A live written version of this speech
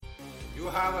You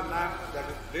have a lamp that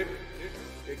is lit.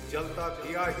 एक जलता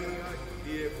दिया ही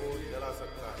दिए को जला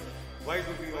सकता है. Why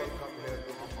do we all come here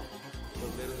to Amma?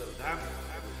 Because there is a lamp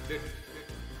lit.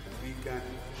 We can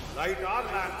light our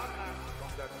lamp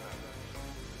from that lamp.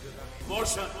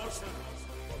 Motion for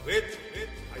which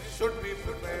I should be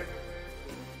prepared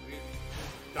to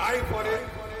die for it,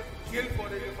 kill for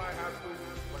it if I have to,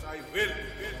 but I will.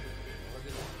 But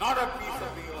it is not a piece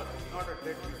of the earth, not a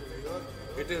dead piece of the earth,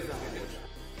 it is an emotion.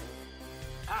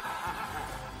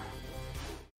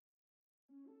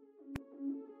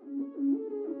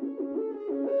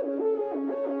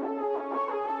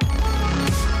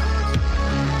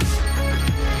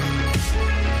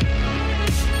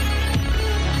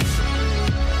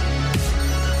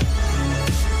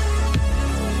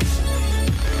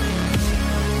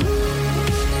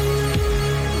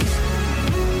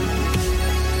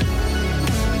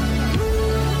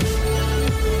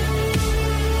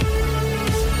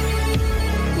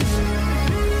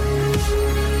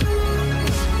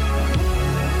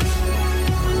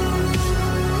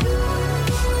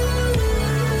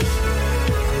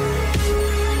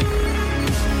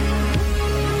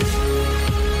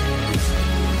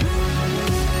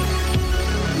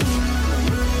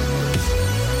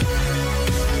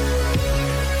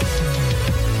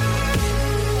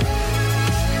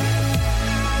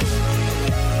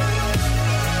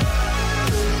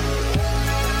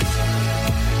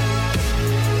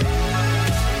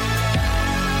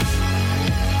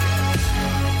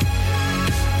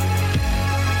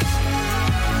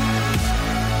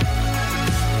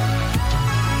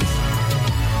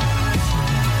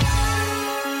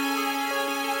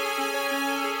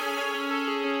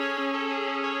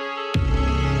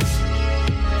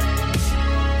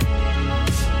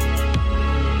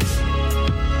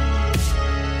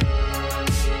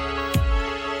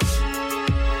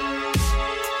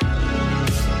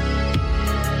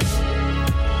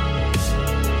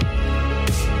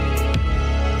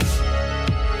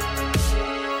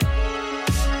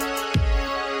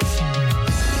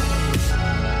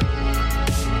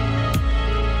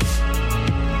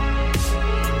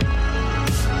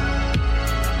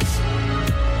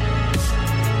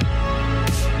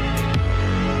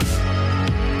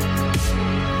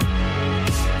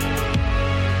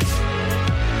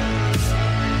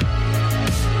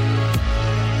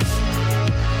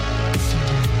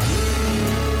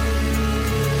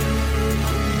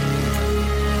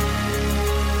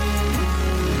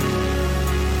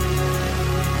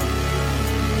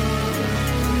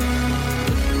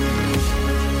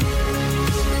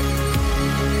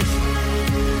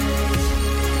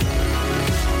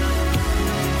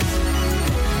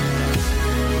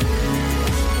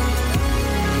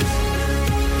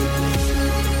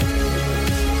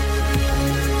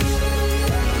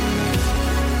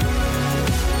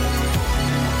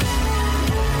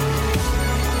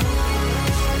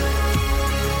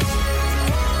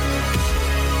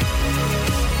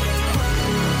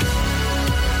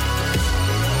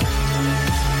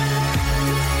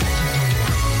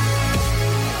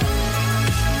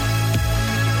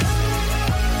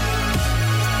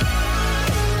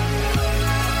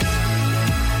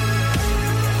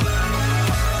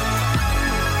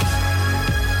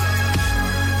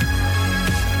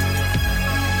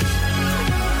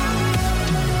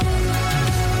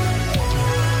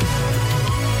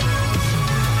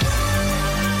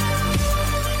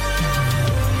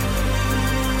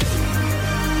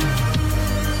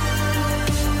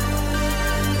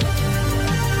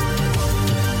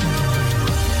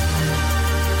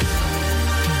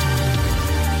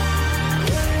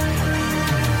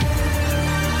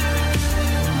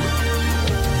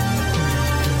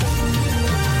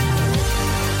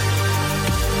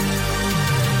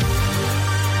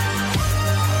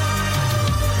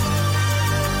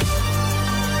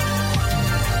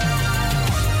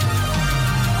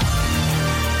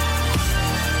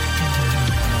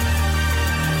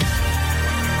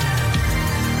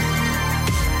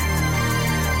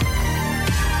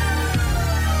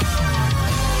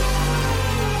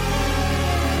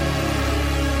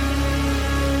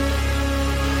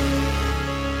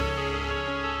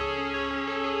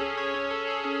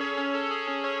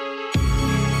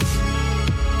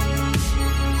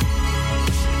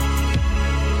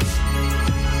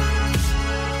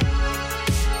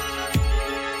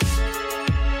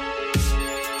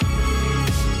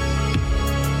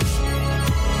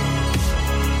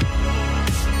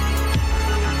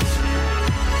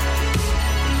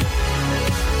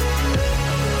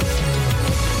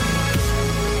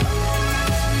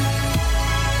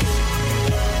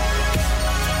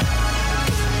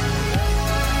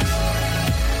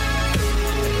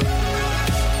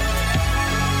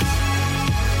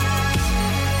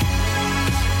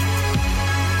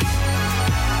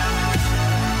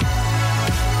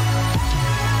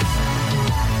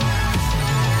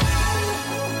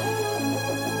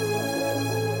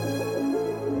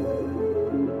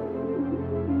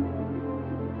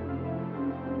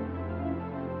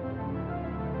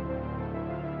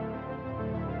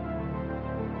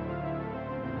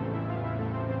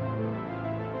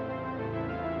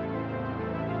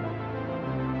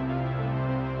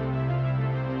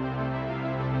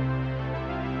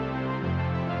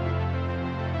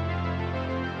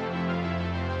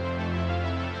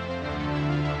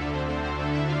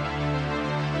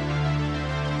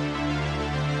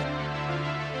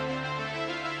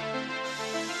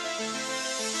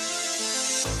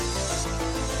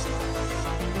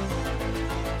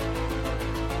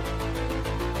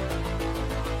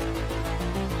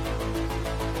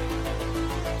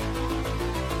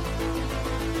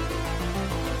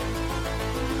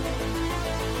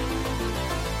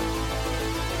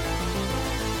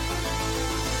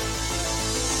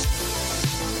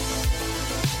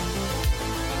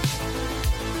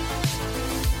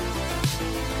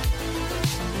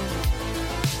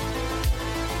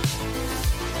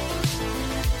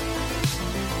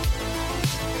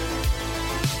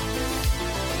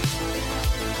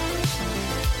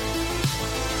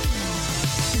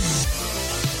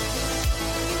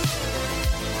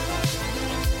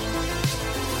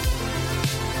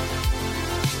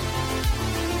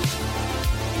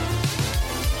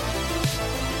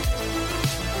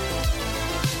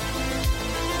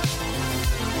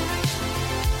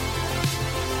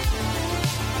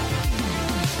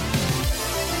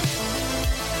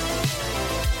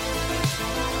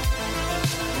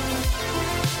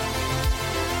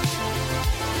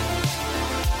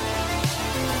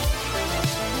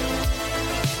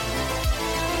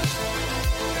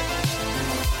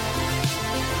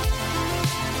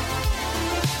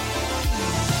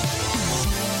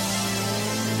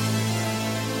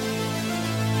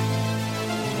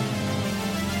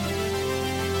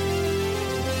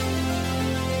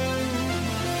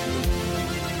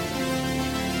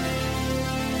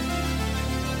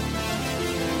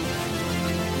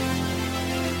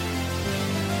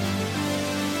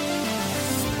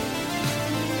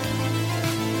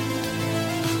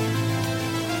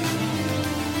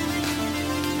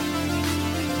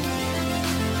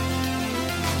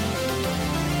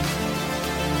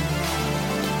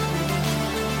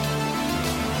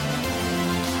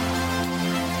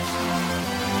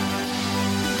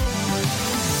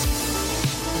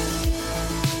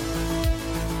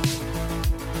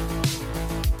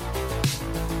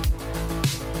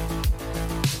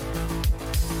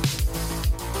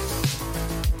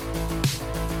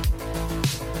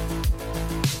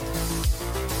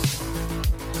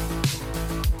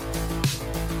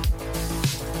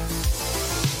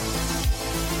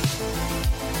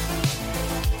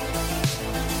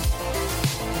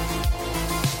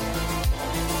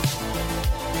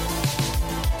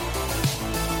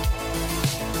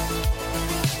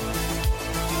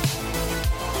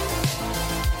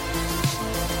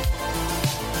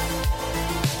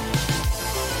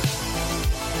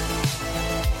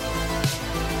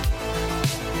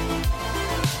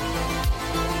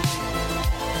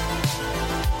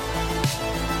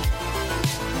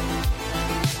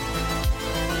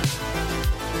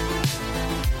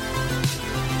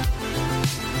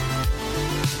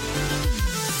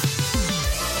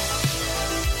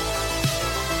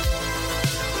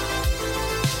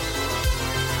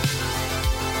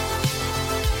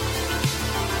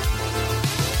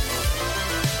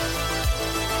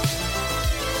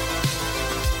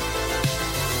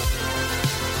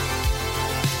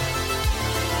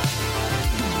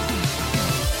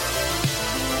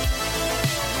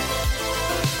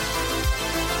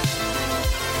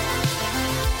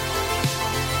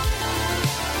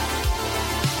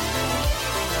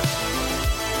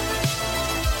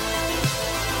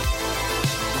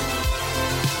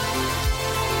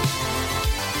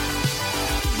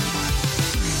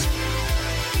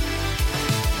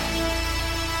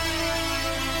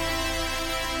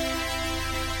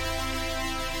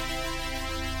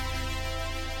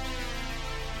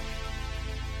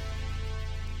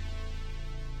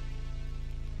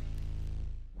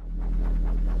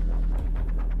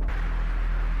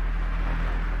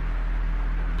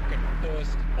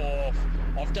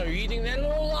 after reading that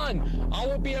little line, I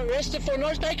will be arrested for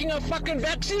not taking a fucking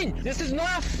vaccine. This is not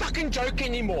a fucking joke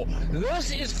anymore.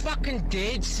 This is fucking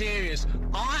dead serious.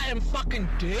 I am fucking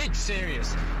dead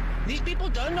serious. These people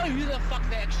don't know who the fuck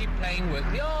they're actually playing with.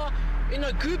 Yeah, in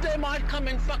a group they might come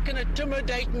and fucking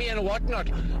intimidate me and whatnot,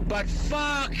 but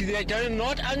fuck, they do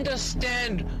not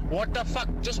understand what the fuck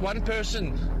just one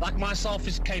person like myself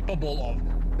is capable of.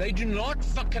 They do not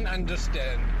fucking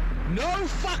understand. No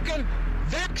fucking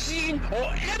vaccine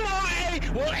or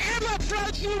mRNA will ever flow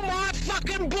through my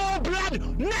fucking blood.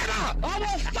 Never! I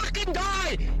will fucking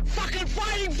die fucking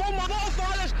fighting for my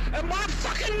forefathers and my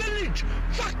fucking lineage.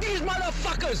 Fuck these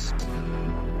motherfuckers!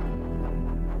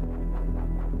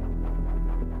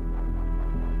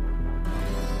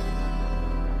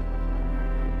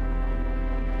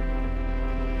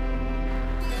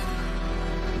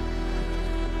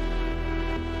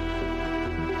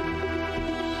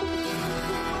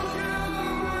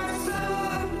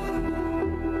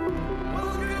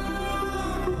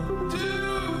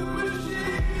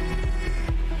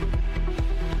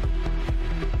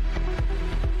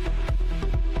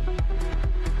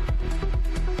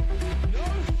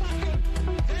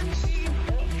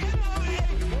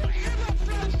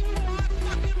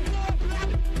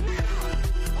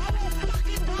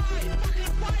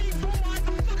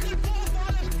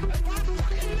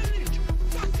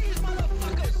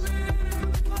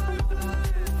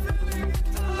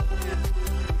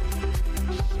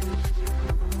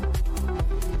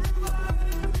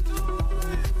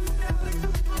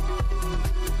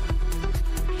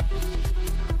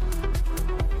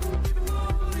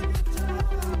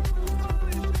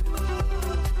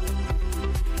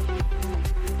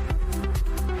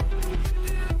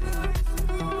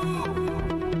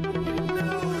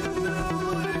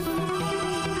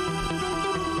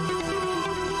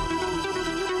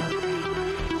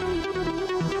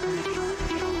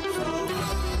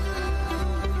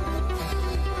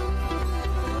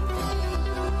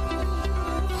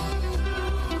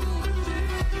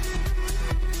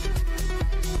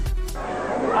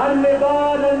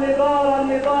 النضال النضال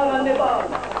النضال النضال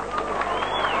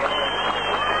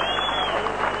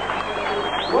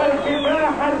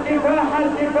والكفاح الكفاح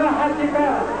الكفاح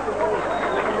الكفاح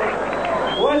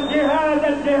والجهاد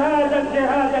الجهاد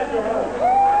الجهاد الجهاد.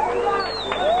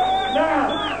 نعم.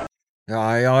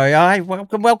 Aye.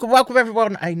 Welcome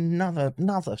everyone.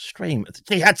 Another stream of the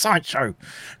Jihad Science Show.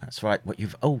 That's right, what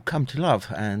you've all come to love.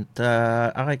 And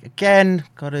I again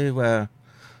got to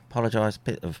apologise, a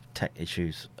bit of tech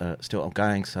issues still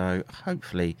ongoing, so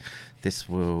hopefully this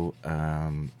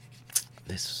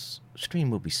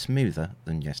stream will be smoother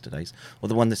than yesterday's or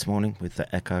the one this morning with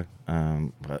the echo,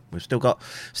 but we've still got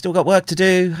work to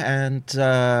do, and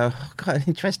quite an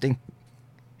interesting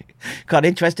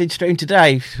stream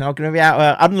today. I'm going to be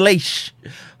out unleash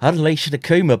the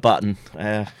Kuma button.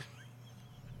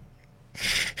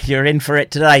 You're in for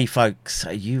it today, folks.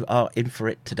 You are in for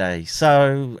it today.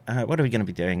 So, what are we going to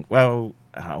be doing? Well,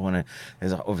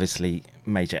 there's obviously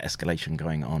major escalation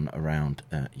going on around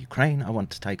Ukraine I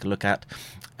want to take a look at.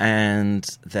 And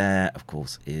there, of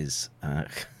course, is... I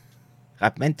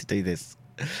meant to do this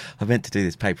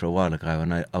paper a while ago,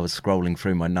 and I was scrolling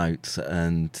through my notes,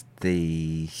 and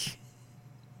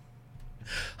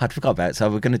I'd forgot about it,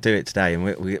 so we're going to do it today, and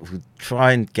we'll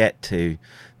try and get to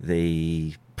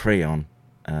the PRION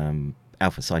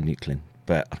Alpha-synuclein,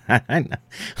 but I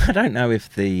don't know if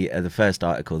the first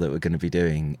article that we're going to be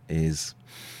doing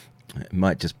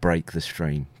might just break the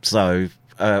stream. So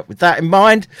with that in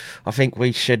mind, I think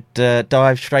we should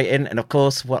dive straight in. And of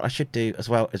course, what I should do as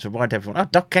well is remind everyone. Oh,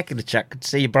 Doc Keck in the chat, good to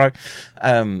see you, bro.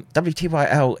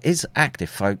 WTYL is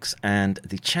active, folks, and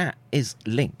the chat is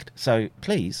linked. So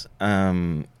please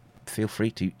feel free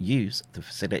to use the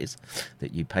facilities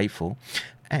that you pay for.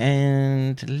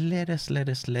 And let us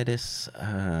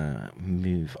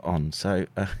move on. So,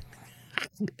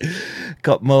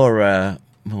 got more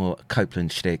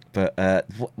Copeland shtick, but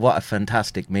what a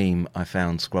fantastic meme I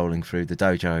found scrolling through the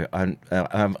dojo. I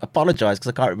apologise because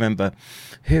I can't remember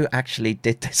who actually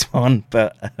did this one,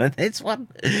 but this one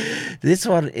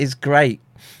is great.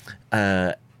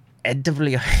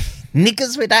 NWA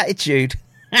niggas with attitude.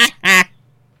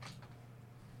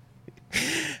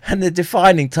 And the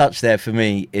defining touch there for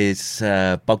me is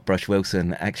Bogbrush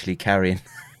Wilson actually carrying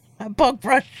a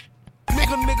Bogbrush.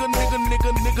 Nigga.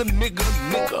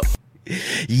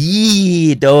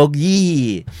 Yeah, dog,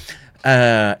 yeah.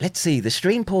 Let's see. The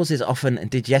stream pauses often and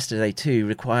did yesterday too,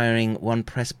 requiring one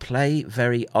press play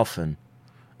very often.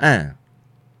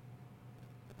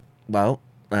 Well,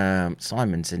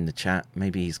 Simon's in the chat.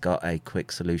 Maybe he's got a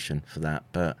quick solution for that.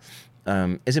 But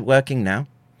is it working now?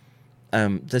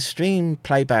 The stream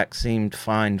playback seemed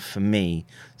fine for me,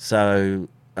 so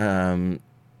you're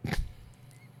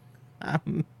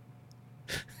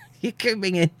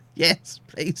coming in. Yes,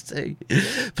 please do.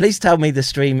 Please tell me the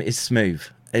stream is smooth.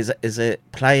 Is it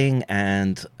playing?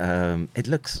 And it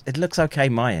looks okay.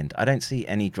 My end. I don't see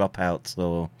any dropouts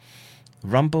or.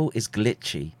 Rumble is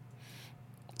glitchy.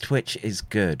 Twitch is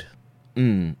good.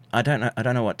 I don't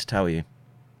know what to tell you.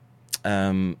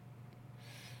 It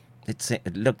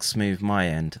looks smooth my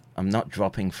end. I'm not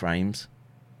dropping frames,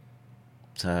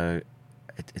 so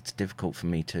it's difficult for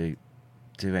me to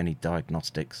do any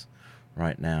diagnostics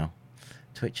right now.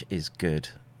 Twitch is good.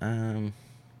 I'm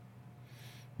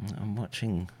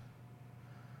watching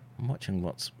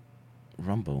what's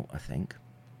Rumble, I think.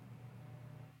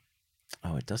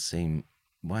 Oh, it does seem.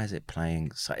 Why is it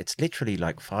playing? So it's literally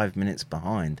like 5 minutes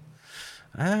behind.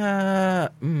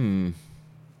 What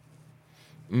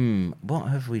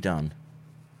have we done?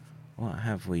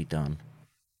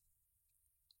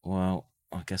 Well,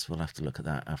 I guess we'll have to look at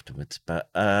that afterwards. But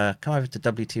come over to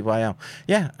WTYL.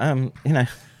 Yeah,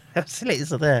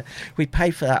 facilities are there. We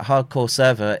pay for that hardcore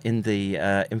server in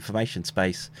the information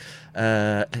space.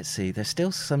 Let's see. There's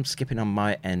still some skipping on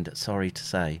my end. Sorry to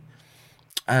say.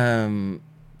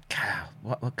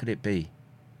 What could it be?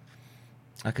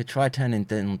 I could try turning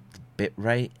down the bit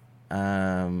rate.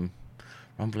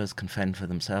 Rumblers can fend for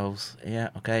themselves. Yeah,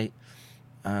 okay.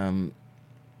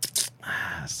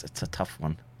 It's a tough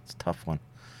one. I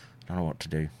don't know what to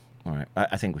do. All right,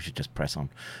 I think we should just press on.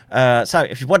 So,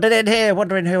 if you're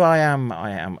wondering who I am,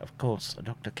 of course,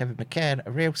 Dr. Kevin McCann,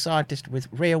 a real scientist with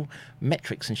real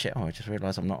metrics and shit. Oh, I just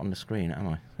realised I'm not on the screen, am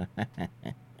I?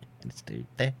 Let's do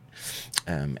there.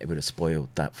 It would have spoiled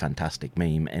that fantastic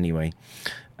meme anyway.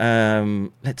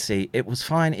 Let's see. It was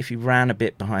fine if you ran a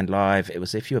bit behind live. It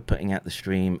was if you were putting out the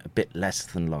stream a bit less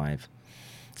than live.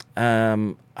 I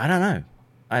don't know.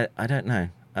 I don't know.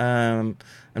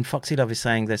 And Foxy Love is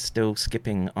saying they're still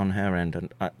skipping on her end,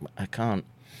 and I can't.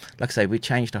 Like I say, we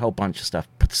changed a whole bunch of stuff.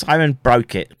 But Simon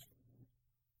broke it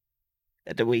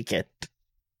at the weekend.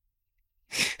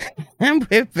 And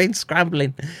we've been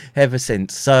scrambling ever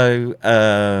since. So,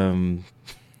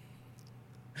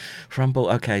 Rumble,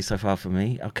 okay, so far for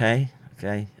me. Okay.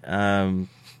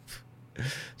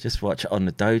 Just watch it on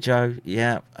the dojo.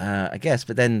 Yeah, I guess.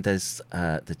 But then there's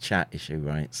the chat issue,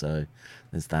 right? So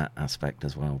there's that aspect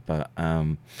as well. But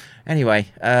anyway,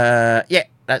 yeah,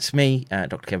 that's me,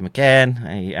 Dr. Kevin McCann,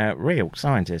 a real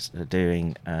scientist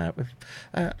doing, like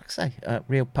I say,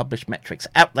 real published metrics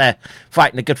out there,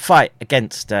 fighting a good fight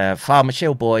against farmer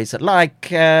shill boys like...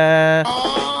 Black,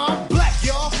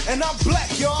 y'all, and I'm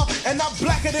black, y'all, and I'm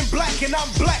blacker than black, and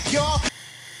I'm black, y'all.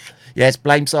 Yes,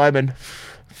 blame Simon.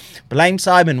 Blame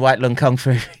Simon, White Lung Kung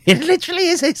Fu. It literally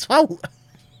is his fault.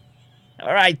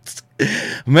 All right.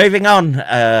 Moving on.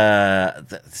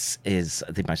 This is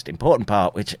the most important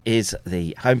part, which is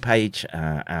the homepage,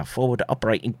 our forward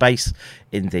operating base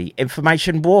in the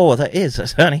information war that is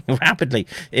turning rapidly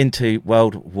into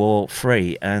World War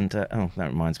III. And, that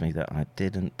reminds me that I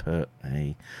didn't put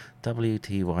a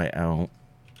WTYL.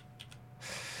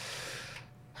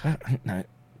 No.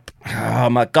 Oh,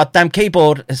 my goddamn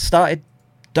keyboard has started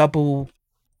double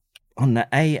on the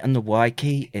A and the Y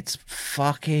key. It's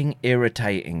fucking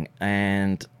irritating,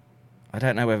 and I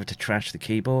don't know whether to trash the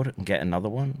keyboard and get another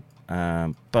one,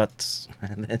 but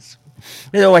there's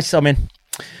always something,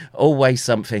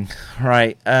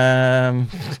 right? Kev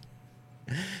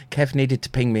needed to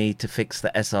ping me to fix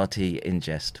the SRT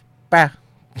ingest. Bah.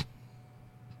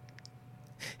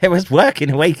 It was working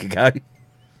a week ago.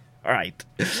 All right.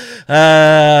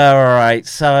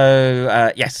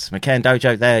 So, yes, McCann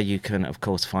Dojo. There you can, of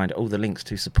course, find all the links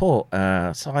to support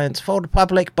science for the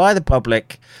public, by the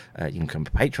public. You can come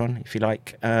to Patreon if you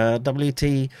like.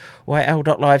 WTYL.live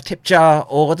tip jar,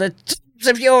 or the tips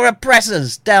of your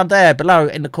oppressors down there below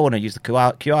in the corner. Use the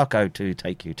QR code to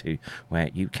take you to where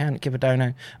you can give a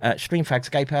dono. Streamfag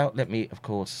Scape out. Let me, of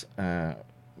course,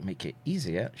 make it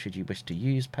easier should you wish to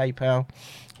use PayPal.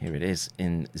 Here it is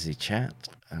in the chat.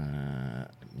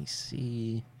 Let me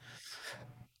see.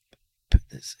 Put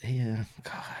this here.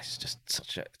 God, it's just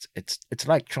such a. It's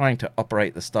like trying to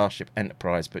operate the Starship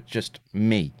Enterprise, but just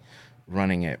me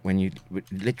running it when you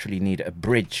literally need a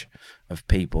bridge of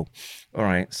people. All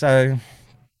right, so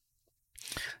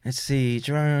let's see.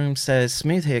 Jerome says,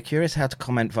 "Smooth here. Curious how to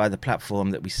comment via the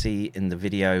platform that we see in the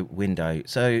video window.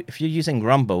 So if you're using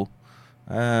Rumble,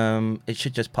 it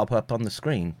should just pop up on the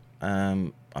screen.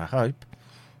 I hope.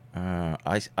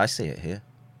 I see it here.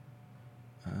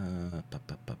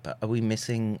 Are we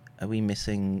missing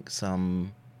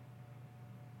some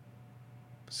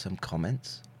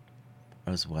comments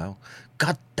as well?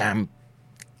 Goddamn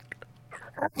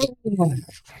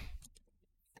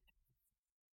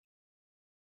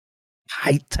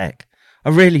Hate tech. I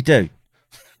really do.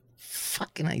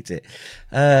 Fucking hate it.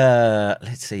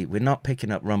 Let's see. We're not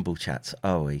picking up Rumble chats,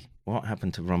 are we? What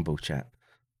happened to Rumble chat?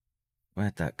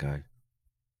 Where'd that go?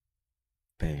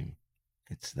 Boom.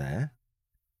 It's there.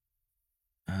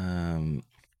 I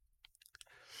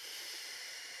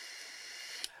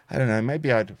don't know.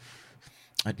 Maybe I'd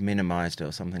minimized it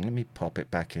or something. Let me pop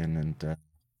it back in and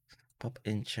pop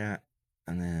in chat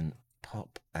and then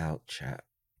pop out chat.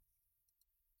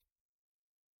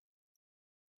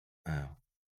 Oh,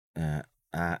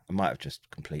 I might have just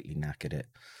completely knackered it.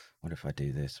 What if I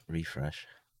do this? Refresh.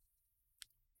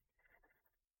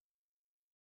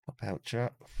 Pop out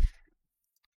chat.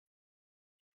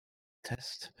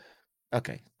 Test.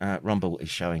 Okay, Rumble is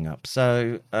showing up.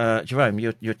 So, Jerome,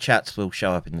 your chats will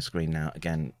show up in the screen now.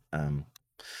 Again,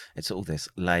 it's all this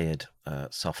layered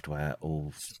software,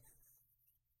 all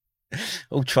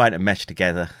trying to mesh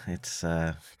together.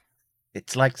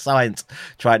 It's like science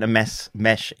trying to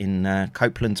mesh in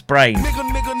Copeland's brain.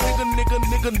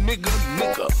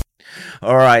 Nigga.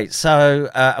 All right, so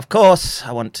of course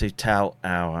I want to tout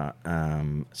our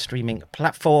streaming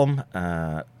platform,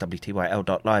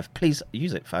 WTYL.live. Please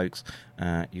use it, folks.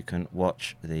 You can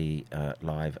watch the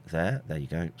live there. There you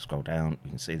go. Scroll down.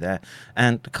 You can see there.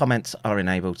 And the comments are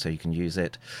enabled, so you can use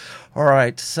it. All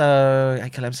right, so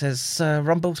AKLM says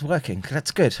Rumble's working.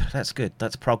 That's good.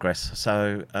 That's progress.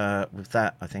 So with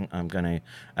that, I think I'm going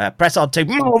to press on to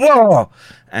Moar.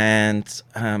 And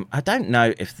I don't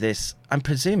know if this... I'm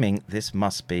presuming this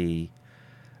must be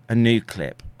a new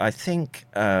clip. I think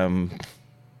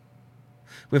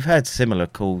we've heard similar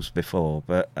calls before,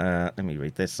 but let me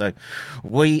read this. So,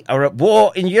 we are at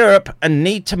war in Europe and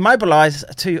need to mobilise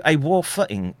to a war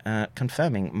footing,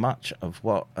 confirming much of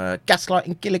what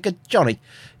Gaslighting Gilligan Johnny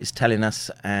is telling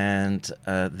us. And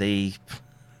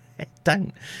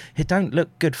it don't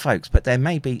look good, folks, but there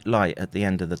may be light at the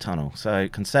end of the tunnel. So,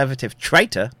 Conservative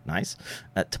traitor, nice,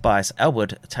 Tobias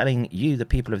Elwood, telling you, the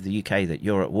people of the UK, that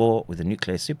you're at war with a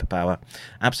nuclear superpower.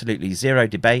 Absolutely zero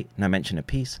debate, no mention of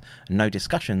peace, no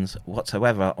discussions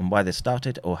whatsoever on why this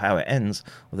started or how it ends,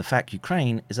 or the fact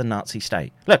Ukraine is a Nazi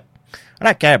state. Look, I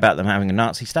don't care about them having a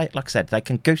Nazi state. Like I said, they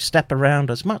can goose step around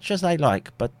as much as they like.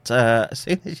 But as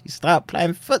soon as you start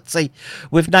playing footsie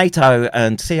with NATO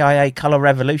and CIA colour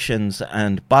revolutions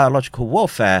and biological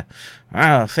warfare,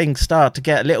 things start to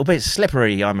get a little bit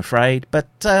slippery, I'm afraid. But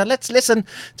let's listen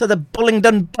to the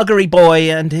Bullingdon buggery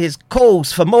boy and his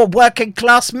calls for more working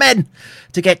class men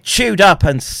to get chewed up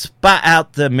and spat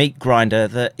out the meat grinder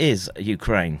that is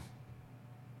Ukraine.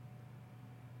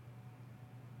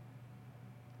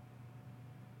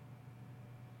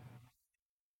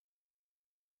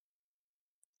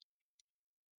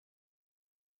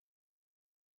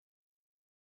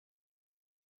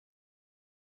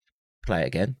 Play it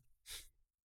again.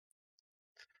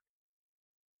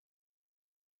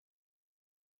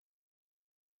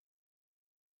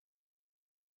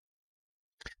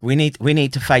 We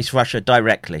need to face Russia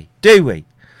directly. Do we?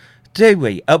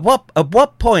 At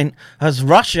what point has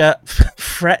Russia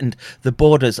threatened the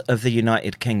borders of the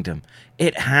United Kingdom?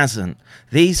 It hasn't.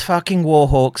 These fucking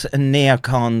warhawks and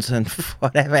neocons and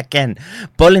whatever, again,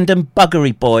 Bullingdon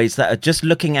buggery boys that are just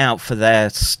looking out for their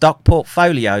stock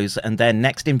portfolios and their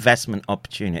next investment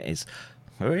opportunities.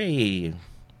 Hooray.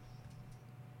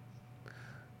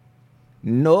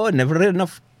 No, never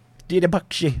enough.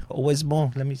 Bakshi, always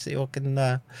more. Let me see if I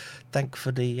can thank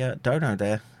for the dono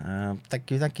there.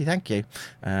 Thank you.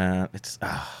 It's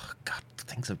God,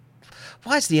 things are.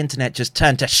 Why has the internet just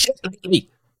turned to shit lately?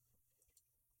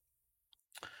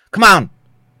 Come on,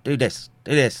 do this.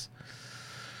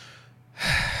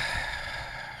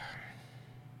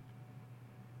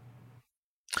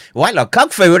 White Log Kung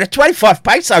Fu with a 25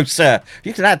 pesos, sir.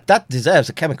 You can add that. Deserves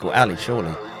a chemical alley,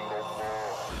 surely.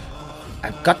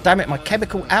 And God damn it, my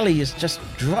chemical alley has just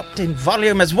dropped in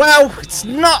volume as well. It's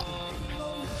not.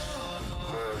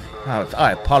 Oh,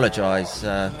 I apologise.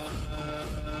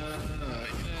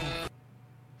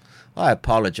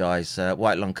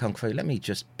 White Long Kung Fu. Let me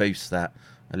just boost that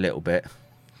a little bit.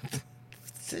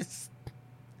 Is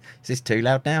this too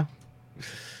loud now?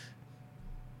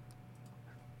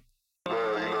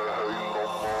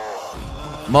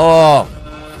 More.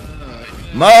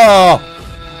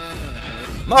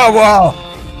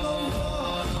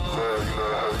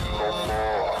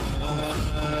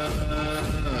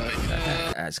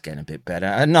 That's getting a bit better.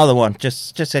 Another one.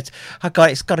 Just it's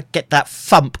got to get that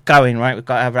thump going, right? We've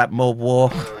got to have that more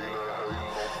war.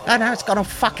 Oh no, it's gone all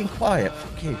fucking quiet.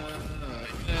 Fuck you.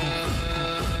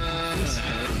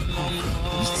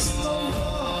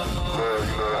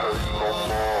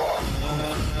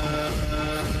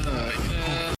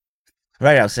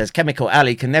 Radio says Chemical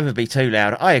Alley can never be too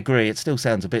loud. I agree. It still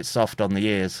sounds a bit soft on the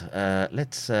ears.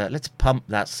 Let's pump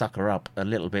that sucker up a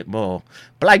little bit more.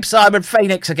 Blame Simon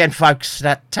Phoenix again, folks.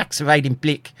 That tax evading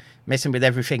blick messing with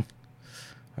everything.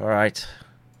 All right,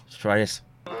 let's try this.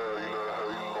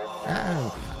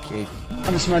 Oh, fuck you.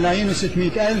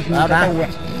 5,600,000 متطوع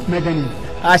مدني.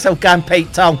 I shall go and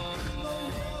Pete Tong.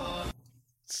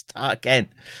 Start again.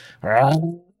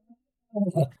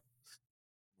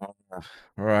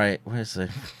 Right, where's the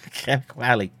Chemical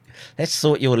Alley? Let's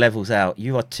sort your levels out.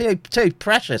 You are too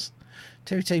precious.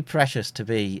 Too precious to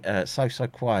be so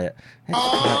quiet.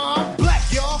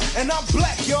 Black, y'all, and I'm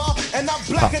black, y'all, and I'm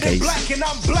blacker than black, and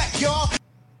I'm black, y'all.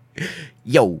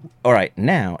 Yo, all right,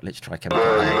 now let's try Chemical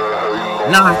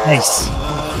Alley. Nice.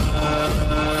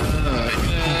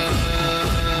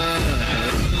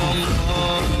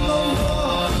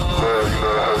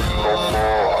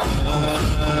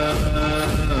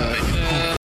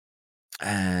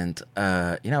 And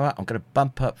you know what? I'm going to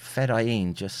bump up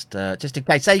Fedayeen just in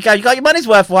case. There you go. You got your money's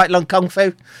worth, White Long Kung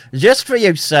Fu, just for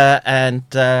you, sir. And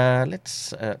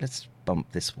let's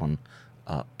bump this one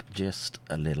up just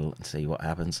a little and see what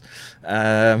happens.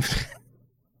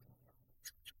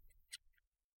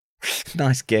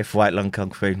 Nice gift, White Long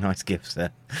Kung Fu. Nice gift, sir.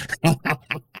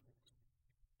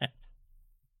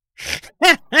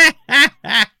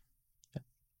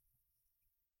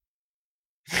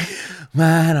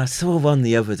 Man, I saw one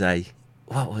the other day.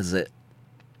 What was it?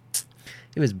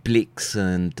 It was Blix,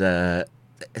 and I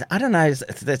don't know.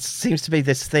 There seems to be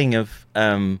this thing of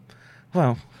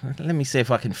well, let me see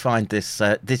if I can find this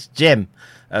this gem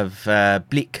of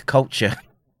Blick culture.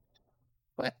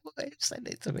 Who sent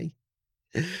it to me?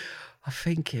 I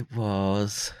think it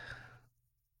was.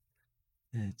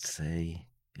 Let's see.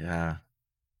 Yeah.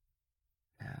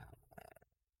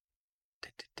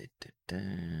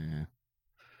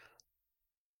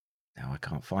 No, I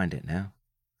can't find it now.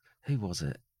 Who was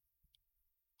it?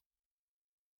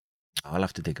 I'll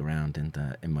have to dig around in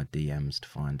my DMs to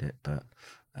find it, but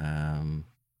no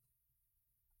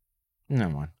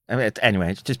one.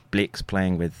 Anyway, it's just Blix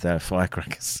playing with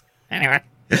firecrackers. Anyway,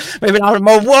 moving on.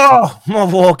 More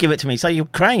war. Give it to me. So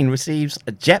Ukraine receives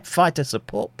a jet fighter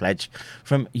support pledge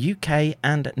from UK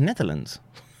and Netherlands.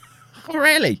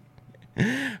 Really?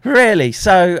 Really?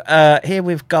 So here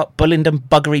we've got Bullingdon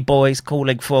Buggery Boys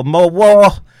calling for more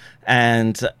war.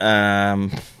 And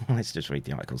let's just read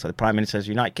the article. So the Prime Minister's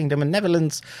United Kingdom and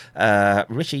Netherlands,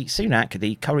 Rishi Sunak,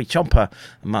 the Curry Chomper,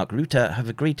 and Mark Rutte have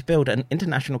agreed to build an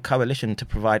international coalition to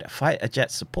provide fighter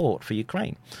jet support for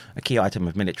Ukraine. A key item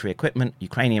of military equipment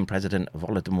Ukrainian President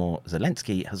Volodymyr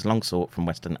Zelensky has long sought from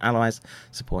Western allies,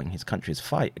 supporting his country's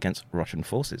fight against Russian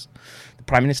forces. The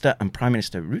Prime Minister and Prime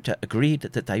Minister Rutte agreed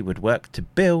that they would work to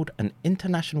build an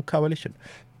international coalition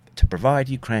to provide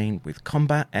Ukraine with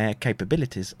combat air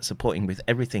capabilities, supporting with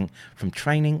everything from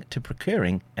training to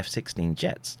procuring F-16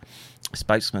 jets. A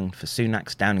spokesman for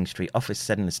Sunak's Downing Street office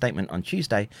said in a statement on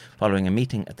Tuesday, following a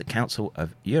meeting at the Council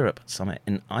of Europe summit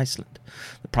in Iceland.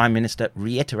 The Prime Minister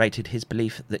reiterated his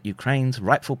belief that Ukraine's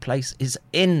rightful place is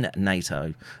in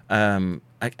NATO.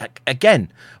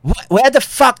 Again, where the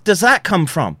fuck does that come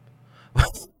from?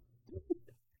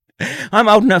 I'm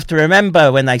old enough to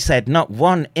remember when they said not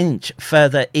 1 inch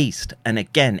further east, and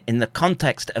again in the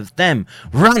context of them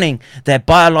running their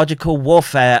biological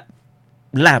warfare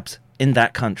labs in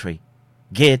that country,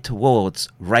 geared towards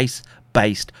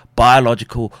race-based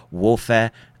biological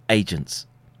warfare agents.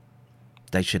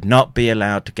 They should not be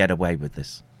allowed to get away with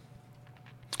this.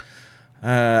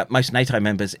 Most NATO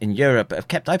members in Europe have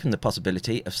kept open the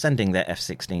possibility of sending their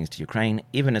F-16s to Ukraine,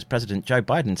 even as President Joe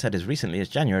Biden said as recently as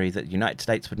January that the United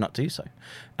States would not do so.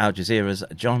 Al Jazeera's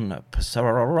John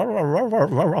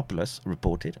Passaropoulos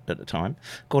reported at the time.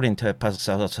 According to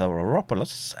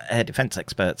Passaropoulos, air defense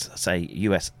experts say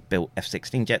US-built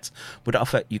F-16 jets would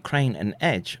offer Ukraine an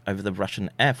edge over the Russian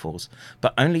Air Force,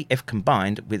 but only if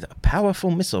combined with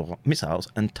powerful missiles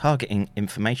and targeting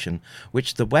information,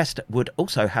 which the West would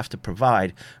also have to provide,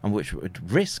 and which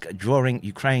would risk drawing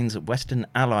Ukraine's Western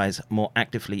allies more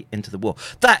actively into the war.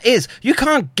 That is, you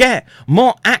can't get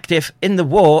more active in the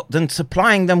war than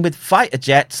supplying them with fighter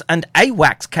jets and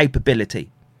AWACS capability.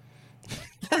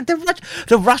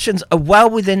 The Russians are well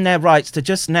within their rights to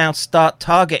just now start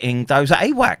targeting those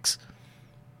AWACS.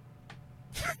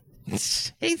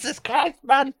 Jesus Christ,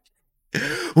 man.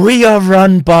 We are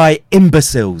run by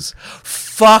imbeciles.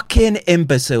 Fucking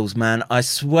imbeciles, man. I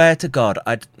swear to God,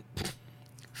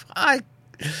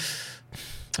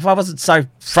 if I wasn't so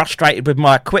frustrated with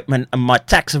my equipment and my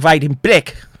tax evading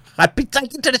blick, I'd be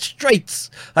taken to the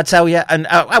streets, I tell you. And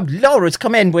Laura's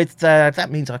come in with that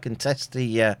means I can test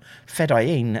the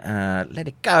Fedayeen. Let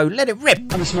it go, let it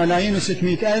rip. 5 ملايين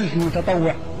و600 ألف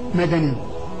متطوع مدني.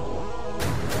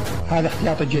 هذا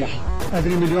احتياط الجيش.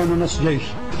 أدري 1.5 مليون جيش.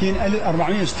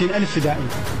 460 ألف فدائي.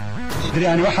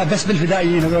 أدري أنا واحد بس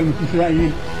بالفدائيين هذول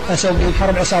الفدائيين. أسوي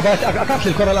الحرب عصابات أقاتل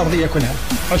الكرة الأرضية كلها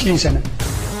 20 سنة.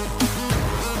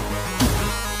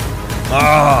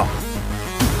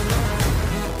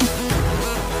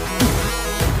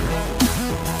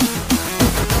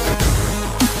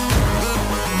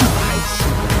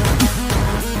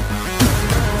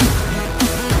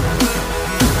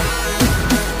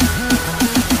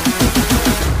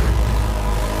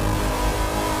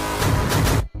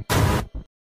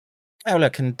 Oh,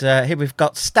 look, and here we've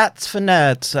got stats for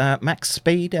nerds. Max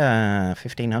speed,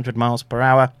 1,500 miles per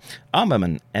hour.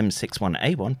 Armament,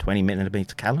 M61A1,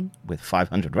 20mm cannon with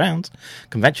 500 rounds.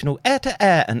 Conventional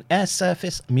air-to-air and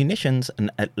air-surface munitions and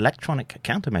electronic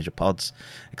countermeasure pods.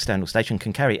 External station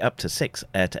can carry up to 6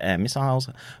 air-to-air missiles.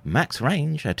 Max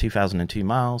range, 2,002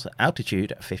 miles.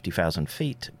 Altitude, 50,000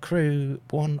 feet. Crew,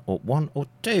 one or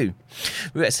two.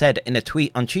 Rutte said in a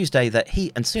tweet on Tuesday that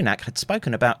he and Sunak had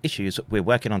spoken about issues we're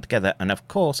working on together and, of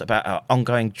course, about our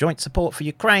ongoing joint support for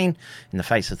Ukraine in the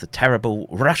face of the terrible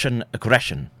Russian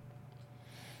aggression.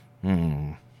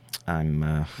 I'm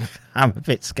a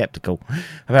bit sceptical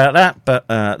about that, but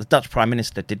the Dutch Prime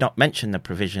Minister did not mention the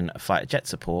provision of fighter jet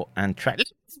support and track.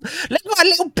 Look what a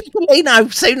little Piccolino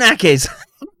Sunak is.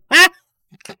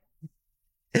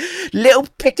 Little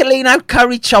Piccolino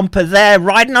curry chomper there,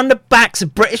 riding on the backs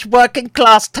of British working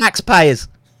class taxpayers.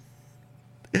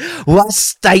 What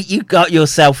state you got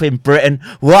yourself in, Britain?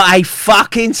 What a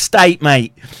fucking state,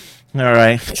 mate. All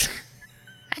right.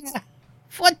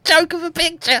 What joke of a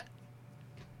picture.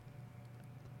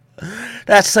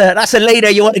 That's a leader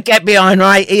you want to get behind,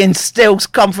 right? He instills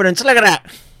confidence. Look at that.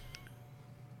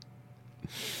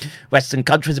 Western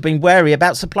countries have been wary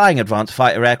about supplying advanced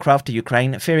fighter aircraft to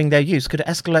Ukraine, fearing their use could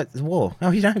escalate the war.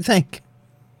 No, you don't think?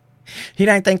 You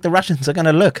don't think the Russians are going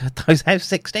to look at those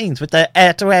F-16s with their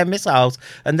air-to-air missiles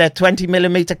and their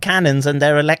 20mm cannons and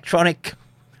their electronic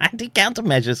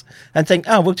anti-countermeasures and think,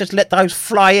 oh, we'll just let those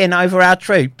fly in over our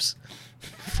troops?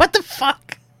 What the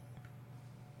fuck?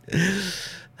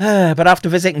 But after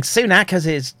visiting Sunak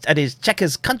at his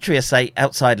Chequers country estate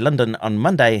outside London on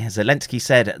Monday, Zelensky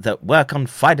said that work on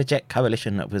fighter jet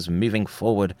coalition was moving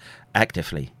forward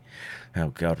actively. Oh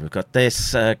God, we've got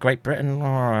this Great Britain.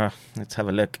 Let's have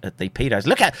a look at the pedos.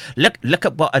 Look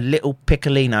at what a little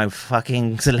Piccolino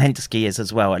fucking Zelensky is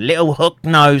as well. A little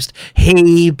hook-nosed,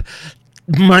 heeb,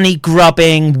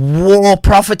 money-grubbing,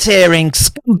 war-profiteering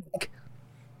scumbag.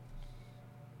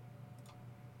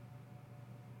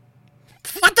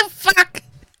 What the fuck?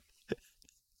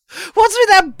 What's with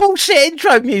that bullshit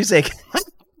intro music?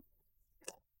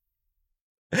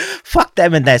 Fuck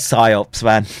them and their psyops,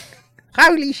 man.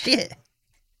 Holy shit.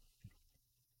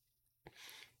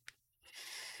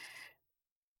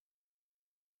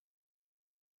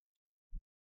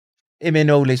 Him in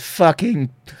all his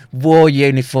fucking war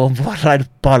uniform. What a load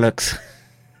of bollocks.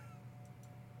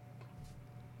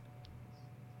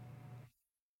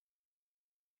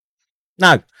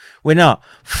 No, we're not.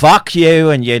 Fuck you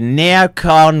and your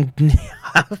neocon,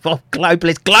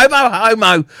 globalist,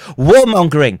 globo-homo,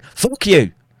 warmongering. Fuck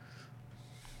you.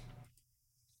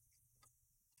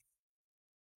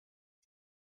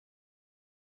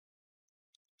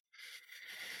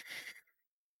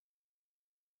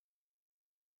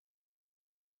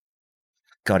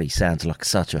 God, he sounds like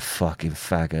such a fucking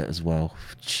faggot as well.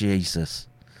 Jesus.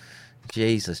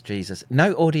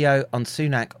 No audio on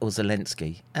Sunak or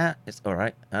Zelensky. It's all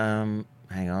right. Hang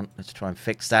on. Let's try and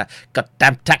fix that.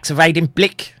 Goddamn tax evading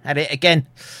blick. At it again.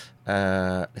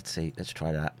 Let's see. Let's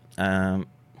try that.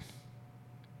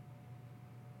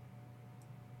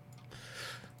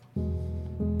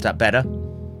 Is that better?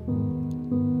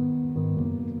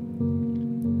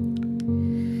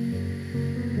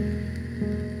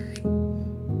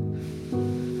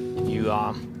 You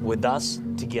are with us,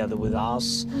 together with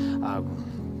us,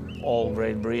 all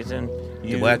Great Britain.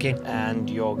 You're working? And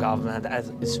your government.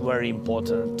 It's very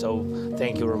important. So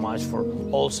thank you very much for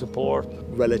all support.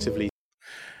 Relatively.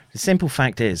 The simple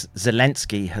fact is,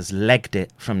 Zelensky has legged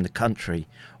it from the country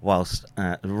whilst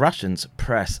the Russians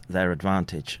press their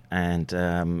advantage and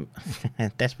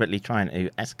desperately trying to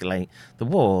escalate the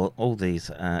war. All these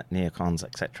neocons,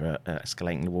 etc.,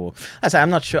 escalating the war. I say, I'm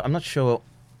not sure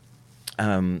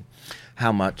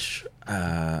how much.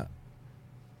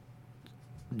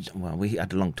 Well, we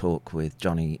had a long talk with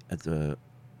Johnny at the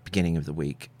beginning of the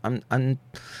week. I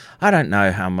don't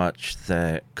know how much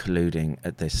they're colluding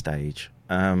at this stage.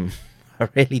 I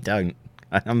really don't.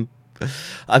 I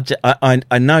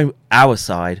know our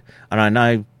side, and I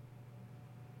know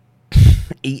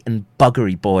Eton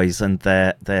buggery boys and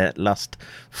their lust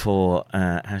for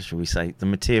how shall we say, the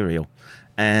material,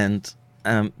 and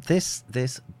this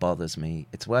bothers me.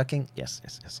 It's working. Yes.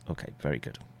 Okay, very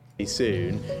good.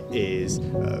 Soon is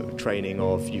training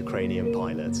of Ukrainian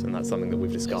pilots, and that's something that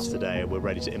we've discussed today, and we're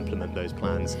ready to implement those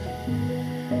plans.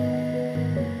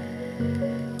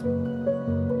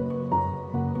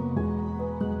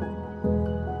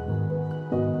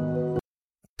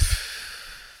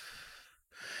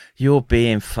 You're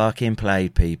being fucking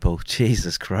played, people.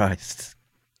 Jesus Christ.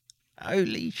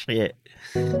 Holy shit.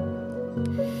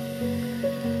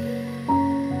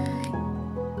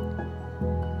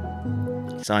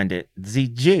 Signed it. The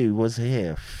Jew was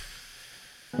here.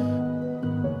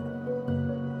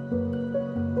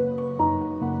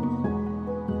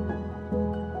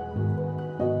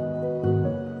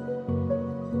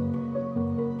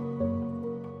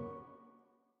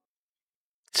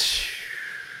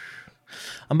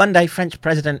 On Monday, French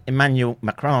President Emmanuel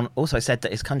Macron also said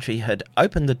that his country had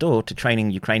opened the door to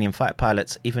training Ukrainian fighter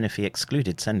pilots, even if he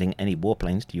excluded sending any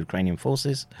warplanes to Ukrainian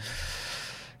forces.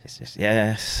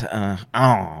 Yes.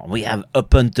 We have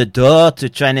opened the door to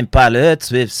training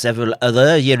pilots with several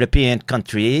other European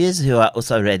countries who are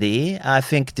also ready. I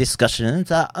think discussions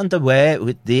are underway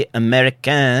with the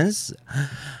Americans.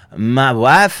 My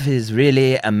wife is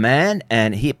really a man,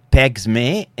 and he pegs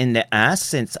me in the ass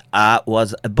since I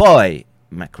was a boy,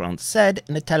 Macron said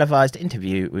in a televised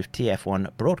interview with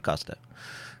TF1 broadcaster.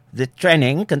 The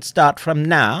training can start from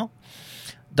now.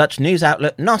 Dutch news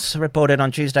outlet NOS reported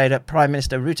on Tuesday that Prime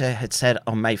Minister Rutte had said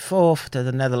on May 4th to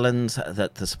the Netherlands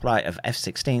that the supply of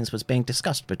F-16s was being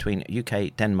discussed between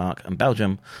UK, Denmark and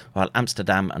Belgium, while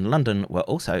Amsterdam and London were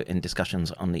also in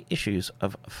discussions on the issues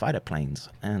of fighter planes.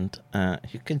 And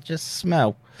you can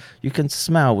smell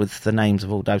with the names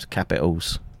of all those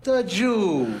capitals. The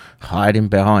Jew. Hiding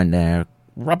behind there,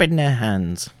 rubbing their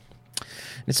hands.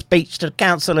 In a speech to the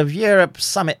Council of Europe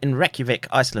summit in Reykjavik,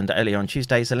 Iceland, earlier on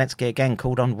Tuesday, Zelensky again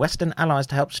called on Western allies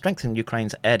to help strengthen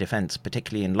Ukraine's air defence,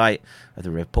 particularly in light of the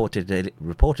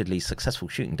reportedly successful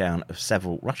shooting down of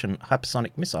several Russian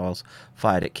hypersonic missiles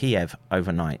fired at Kiev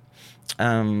overnight.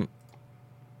 I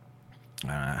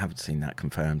haven't seen that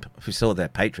confirmed. We saw their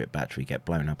Patriot battery get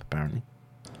blown up, apparently.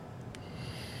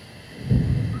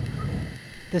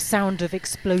 The sound of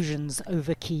explosions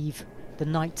over Kiev. The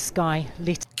night sky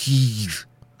lit. Kiev.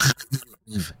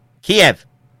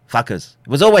 Fuckers. It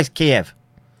was always Kiev.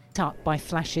 Up by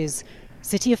flashes.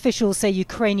 City officials say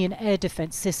Ukrainian air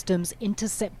defence systems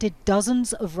intercepted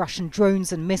dozens of Russian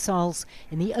drones and missiles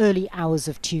in the early hours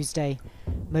of Tuesday.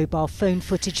 Mobile phone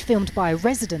footage filmed by a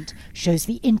resident shows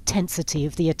the intensity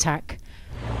of the attack.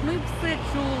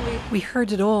 We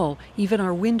heard it all, even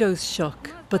our windows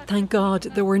shook. But thank God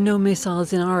there were no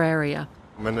missiles in our area.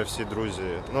 My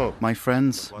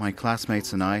friends, my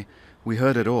classmates and I, we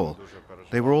heard it all.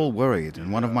 They were all worried,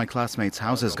 and one of my classmates'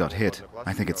 houses got hit.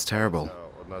 I think it's terrible.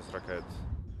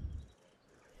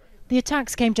 The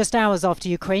attacks came just hours after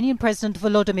Ukrainian President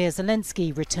Volodymyr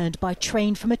Zelensky returned by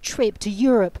train from a trip to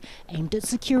Europe aimed at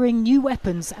securing new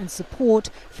weapons and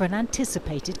support for an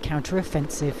anticipated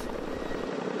counter-offensive.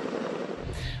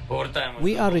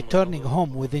 We are returning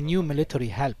home with the new military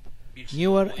help.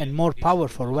 Newer and more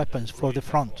powerful weapons for the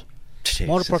front. Jesus.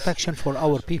 More protection for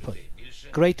our people.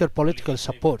 Greater political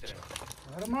support.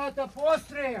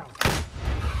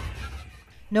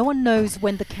 No one knows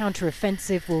when the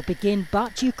counter-offensive will begin,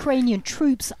 but Ukrainian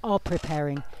troops are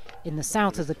preparing. In the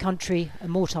south of the country,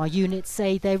 mortar units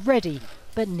say they're ready,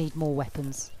 but need more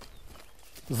weapons.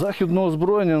 We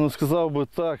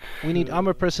need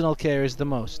armored personnel carriers the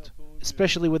most,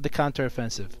 especially with the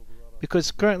counter-offensive.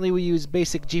 Because currently we use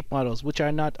basic Jeep models which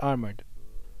are not armored.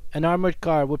 An armored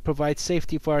car would provide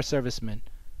safety for our servicemen.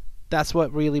 That's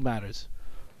what really matters.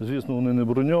 Kiev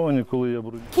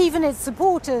and its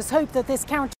supporters hope that this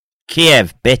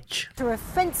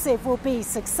counter-offensive will be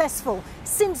successful.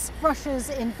 Since Russia's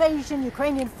invasion,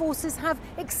 Ukrainian forces have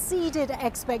exceeded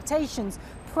expectations.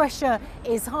 Pressure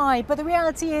is high, but the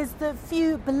reality is that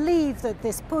few believe that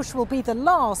this push will be the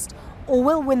last or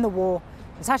will win the war.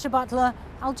 Natasha Butler,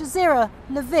 Al Jazeera,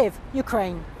 Lviv,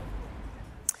 Ukraine.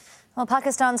 Well,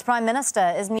 Pakistan's Prime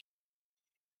Minister is...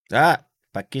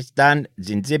 Pakistan,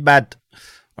 Zinzibad.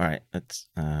 All right, let's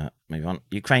move on.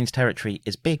 Ukraine's territory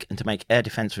is big, and to make air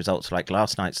defense results like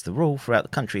last night's the rule throughout the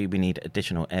country, we need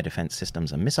additional air defense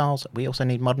systems and missiles. We also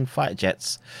need modern fighter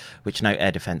jets, which no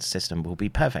air defense system will be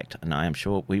perfect, and I am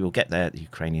sure we will get there, the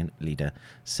Ukrainian leader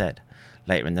said.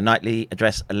 Later in the nightly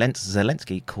address,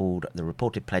 Zelensky called the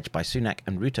reported pledge by Sunak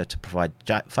and Rutte to provide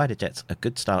fighter jets a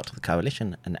good start to the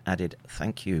coalition and added,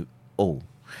 "Thank you all."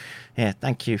 Yeah,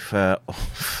 thank you for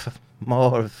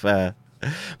more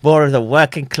of the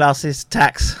working classes'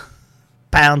 tax,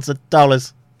 pounds and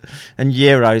dollars and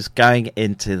euros going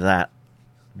into that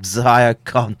Zion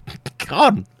con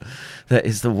that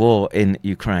is the war in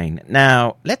Ukraine.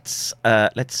 Now let's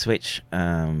switch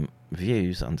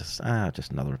views on this.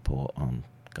 Just another report on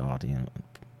Guardian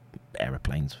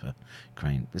aeroplanes for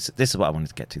Ukraine. This is what I wanted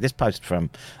to get to. This post from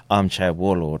Armchair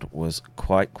Warlord was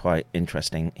quite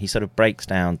interesting. He sort of breaks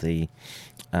down the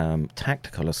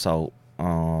tactical assault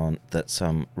that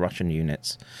some Russian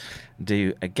units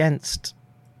do against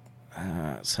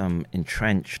some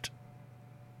entrenched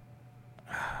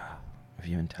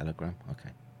View and Telegram.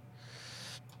 Okay.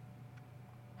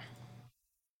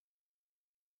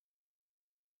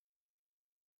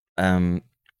 And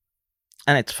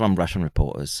it's from Russian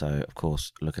reporters, so of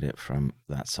course look at it from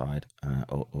that side,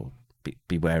 or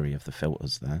be wary of the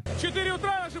filters there. 4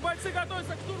 утра наши бойцы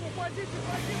готовятся к штурму позиций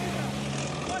противника.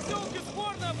 В поселке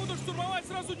Спорное будут штурмовать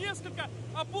сразу несколько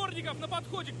опорников на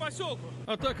подходе к поселку.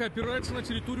 Атака опирается на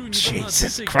территорию недавно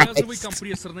открытой газовой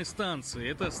компрессорной станции.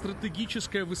 Это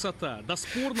стратегическая высота. До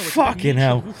Спорного меньше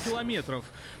 2 километров.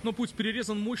 Но путь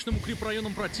перерезан мощным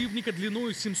укрепрайоном противника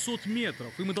длиной 700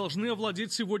 метров. И мы должны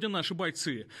овладеть сегодня наши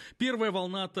бойцы. Первая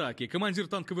волна атаки. Командир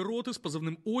танковой роты с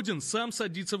позывным «Один» сам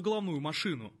садится в головную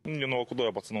машину. Ну а куда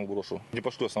я пацанов брошу? Не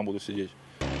пошлю, я сам буду сидеть.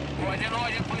 Один,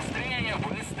 быстрее,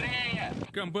 быстрее!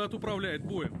 Комбат управляет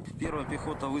боем. Первая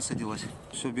пехота высадилась.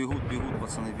 Все, бегут,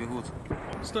 пацаны, бегут.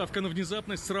 Ставка на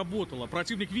внезапность сработала.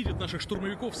 Противник видит наших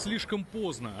штурмовиков слишком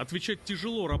поздно. Отвечать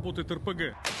тяжело, работает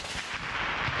РПГ.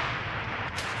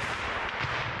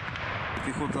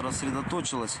 Пехота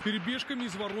рассредоточилась. Перебежками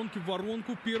из воронки в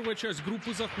воронку первая часть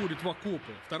группы заходит в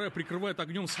окопы. Вторая прикрывает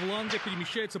огнем с фланга,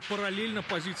 перемещается параллельно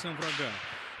позициям врага.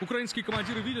 Украинские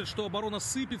командиры видят, что оборона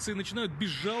сыпется и начинают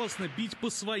безжалостно бить по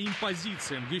своим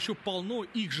позициям, где еще полно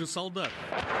их же солдат.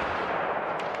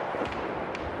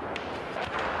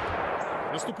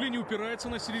 Наступление упирается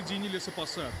на середине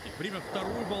лесопосадки. Время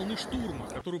второй волны штурма,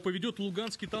 которую поведет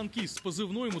луганский танкист. С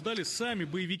позывной ему дали сами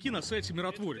боевики на сайте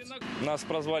 «Миротворец». Нас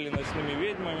прозвали ночными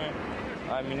ведьмами,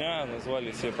 а меня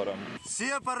назвали Сепаром.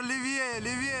 Сепар,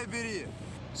 левее бери!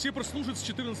 Сепар служит с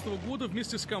 2014 года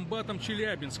вместе с комбатом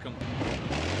Челябинском.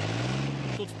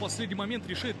 Тот в последний момент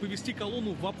решает повести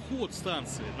колонну в обход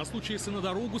станции, на случай, если на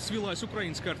дорогу свелась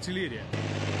украинская артиллерия.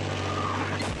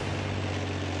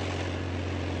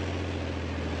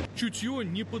 Чутье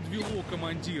не подвело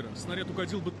командира. Снаряд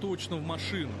угодил бы точно в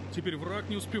машину. Теперь враг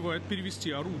не успевает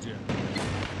перевести орудие.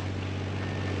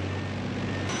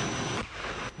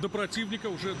 До противника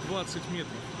уже 20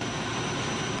 метров.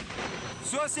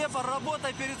 Все, Сепар,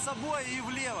 работай перед собой и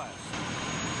влево.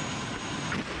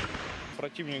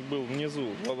 Противник был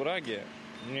внизу, в овраге.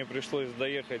 Мне пришлось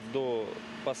доехать до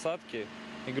посадки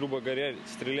и, грубо говоря,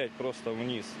 стрелять просто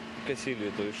вниз. Косили,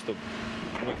 то есть, чтобы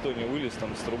никто не вылез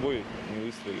там с трубой, не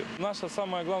выстрелил. Наша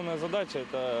самая главная задача –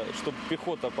 это чтобы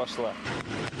пехота пошла.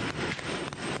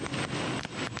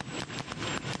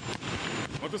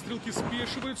 Мотострелки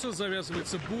спешиваются,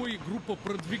 завязывается бой, группа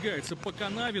продвигается по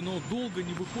канаве, но долго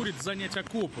не выходит занять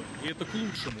окопы, и это к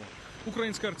лучшему.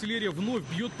 Украинская артиллерия вновь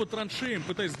бьет по траншеям,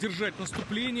 пытаясь сдержать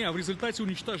наступление, а в результате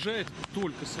уничтожает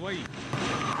только своих.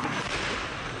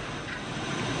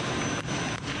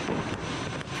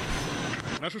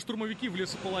 Наши штурмовики в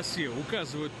лесополосе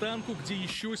указывают танку, где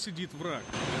еще сидит враг.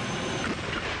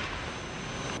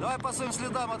 Давай по своим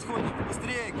следам отходим,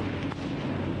 быстрее!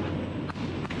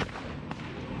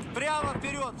 Прямо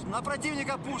вперед! На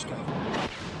противника пушка!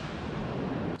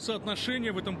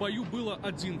 Соотношение в этом бою было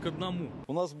 1 к 1.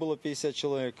 У нас было 50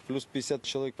 человек, плюс 50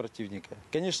 человек противника.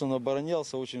 Конечно, он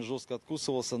оборонялся, очень жестко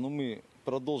откусывался, но мы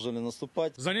продолжили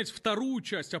наступать. Занять вторую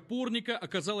часть опорника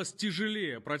оказалось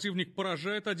тяжелее. Противник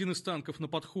поражает один из танков на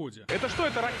подходе. Это что,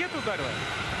 это ракета ударила?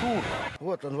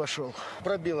 Вот он вошел.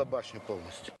 Пробила башню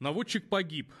полностью. Наводчик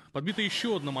погиб. Подбита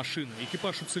еще одна машина.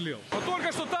 Экипаж уцелел. Но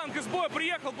только что танк из боя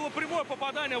приехал, было прямое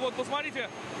попадание. Вот, посмотрите,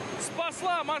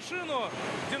 спасла машину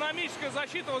динамическая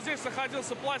защита. Вот здесь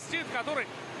находился пластид, который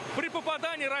при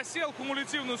попадании рассеял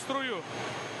кумулятивную струю.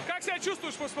 Как себя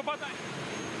чувствуешь после попадания?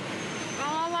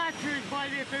 Голова чуть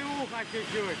болит и ухо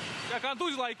чуть-чуть. Тебя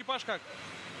контузило, а экипаж как?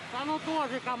 Да ну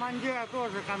тоже командира,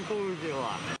 тоже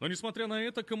контузила. Но несмотря на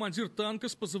это, командир танка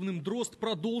с позывным «Дрозд»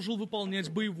 продолжил выполнять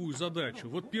боевую задачу.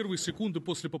 Вот первые секунды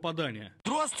после попадания.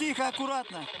 Дрозд, тихо,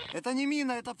 аккуратно. Это не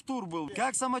мина, это птур был.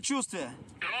 Как самочувствие?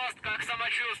 Дрозд, как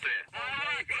самочувствие?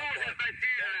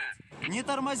 Не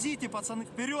тормозите, пацаны.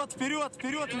 Вперед, вперед,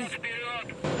 вперед.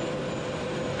 Вперед.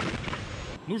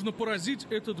 Нужно поразить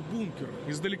этот бункер.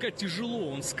 Издалека тяжело,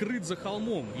 он скрыт за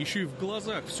холмом. Еще и в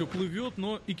глазах все плывет,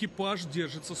 но экипаж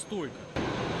держится стойко.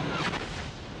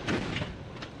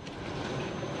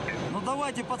 Ну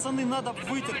давайте, пацаны, надо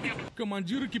вытерпеть.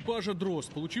 Командир экипажа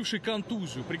 «Дрозд», получивший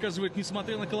контузию, приказывает,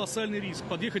 несмотря на колоссальный риск,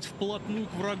 подъехать вплотную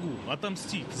к врагу,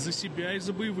 отомстить за себя и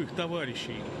за боевых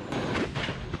товарищей.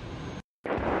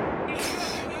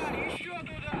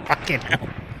 Fucking hell.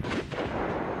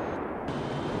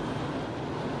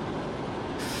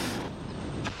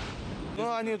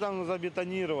 Ну, они там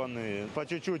забетонированные. По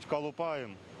чуть-чуть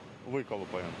колупаем,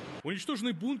 выколупаем.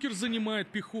 Уничтоженный бункер занимает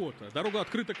пехота. Дорога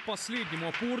открыта к последнему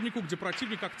опорнику, где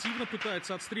противник активно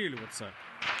пытается отстреливаться.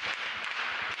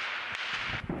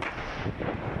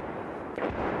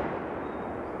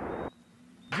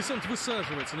 Десант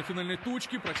высаживается на финальной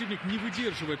точке, противник не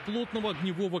выдерживает плотного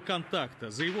огневого контакта.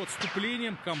 За его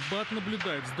отступлением комбат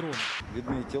наблюдает с дрона.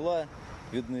 Видны тела,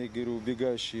 видны, говорю,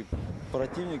 убегающий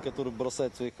противник, который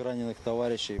бросает своих раненых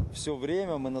товарищей. Все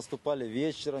время мы наступали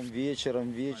вечером.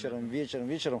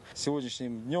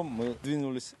 Сегодняшним днем мы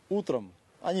двинулись утром.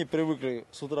 Они привыкли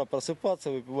с утра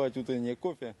просыпаться, выпивать утреннее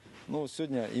кофе, но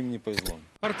сегодня им не повезло.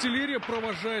 Артиллерия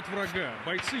провожает врага.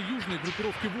 Бойцы южной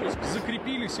группировки войск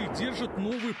закрепились и держат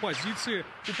новые позиции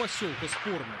у поселка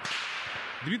Спорное.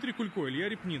 Дмитрий Кулько, Илья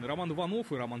Репнин, Роман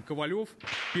Иванов и Роман Ковалев.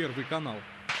 Первый канал.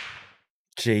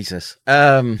 Jesus.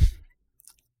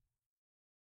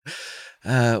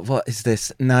 What is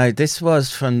this? No, this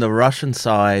was from the Russian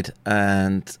side,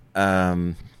 and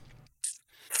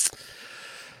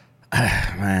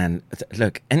man,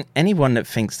 look, anyone that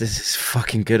thinks this is a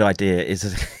fucking good idea is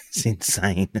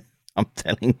insane. I'm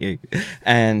telling you.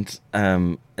 And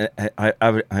I'm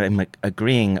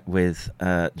agreeing with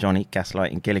Johnny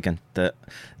Gaslight and Gilligan that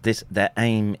their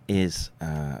aim is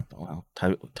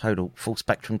total full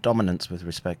spectrum dominance with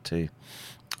respect to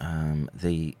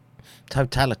the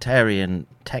totalitarian,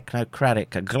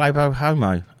 technocratic, globo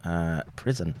homo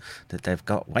prison that they've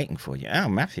got waiting for you. Oh,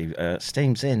 Matthew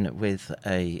steams in with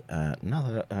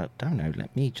another dono.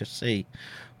 Let me just see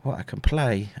what I can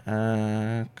play.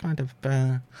 Kind of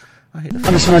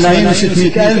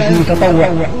 5,600,000 متطوع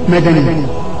مدني.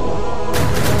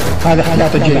 هذا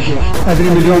احتياط الجيش. أدري 1.5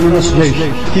 مليون جيش.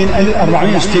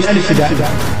 460,000 فدائي.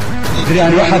 أدري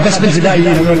أنا واحد بس بالفدائيين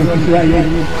هذول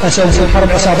الفدائيين. أسوي في الحرب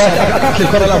عصابات أقتل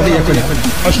الكرة الأرضية كلها.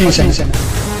 20 سنة.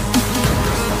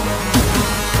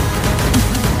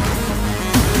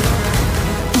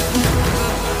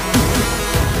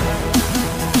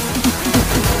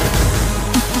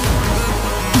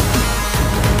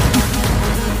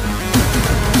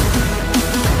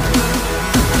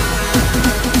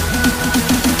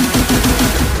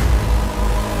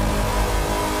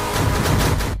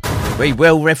 We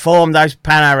will reform those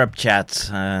pan-Arab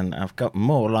chats, and I've got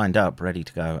more lined up, ready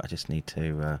to go. I just need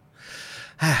to...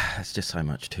 there's just so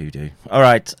much to do. All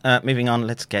right, moving on,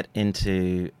 let's get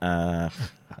into... I'll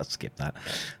skip that.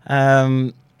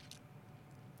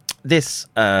 This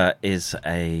is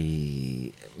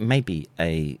maybe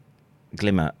a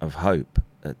glimmer of hope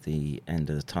at the end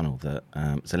of the tunnel that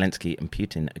Zelensky and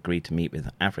Putin agreed to meet with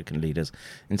African leaders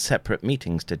in separate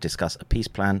meetings to discuss a peace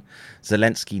plan.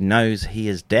 Zelensky knows he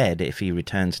is dead if he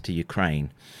returns to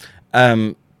Ukraine.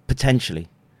 Potentially.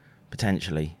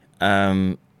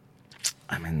 I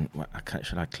mean,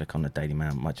 should I click on the Daily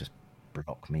Mail? It might just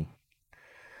block me.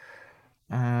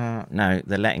 No,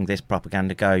 they're letting this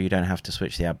propaganda go. You don't have to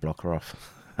switch the ad blocker off.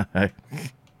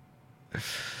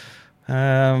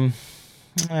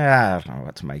 I don't know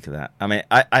what to make of that. I mean,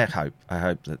 I hope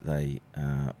that they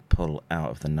pull out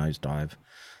of the nosedive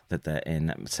that they're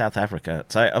in. South Africa.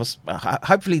 So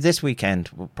hopefully this weekend,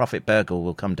 Prophet Bergel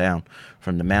will come down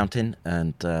from the mountain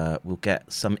and we'll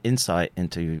get some insight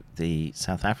into the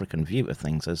South African view of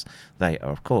things, as they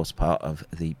are, of course, part of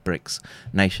the BRICS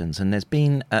nations. And there's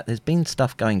been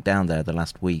stuff going down there the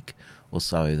last week or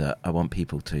so that I want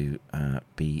people to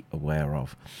be aware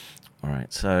of. All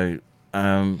right, so.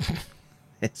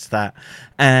 It's that.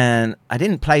 And I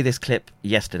didn't play this clip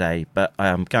yesterday, but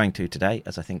I'm going to today,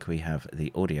 as I think we have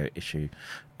the audio issue.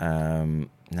 Now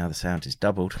the sound is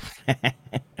doubled.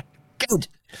 Good.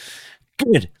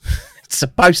 It's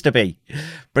supposed to be.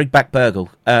 Bring back Bergel.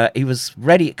 He was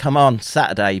ready to come on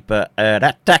Saturday, but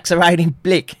that taxerating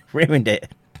blick ruined it.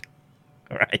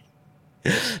 All right.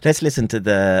 Let's listen to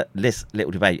this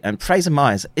little debate. And Fraser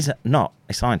Myers is not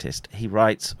a scientist. He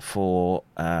writes for,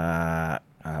 I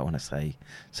want to say,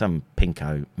 some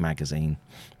Pinko magazine.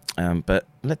 But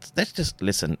let's just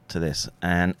listen to this.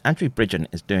 And Andrew Bridgen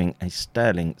is doing a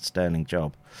sterling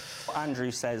job. What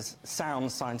Andrew says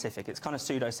sounds scientific. It's kind of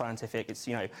pseudo-scientific. It's,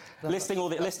 you know, listing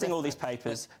all these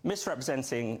papers,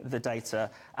 misrepresenting the data,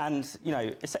 and, you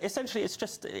know, essentially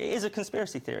it is a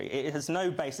conspiracy theory. It has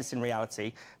no basis in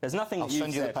reality. There's nothing. I'll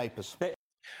send you the papers.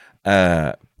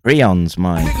 PRIONS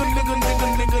mind.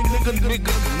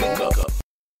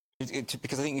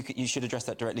 Because I think you should address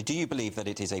that directly. Do you believe that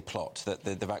it is a plot, that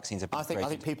the vaccines have been created? I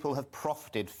think people have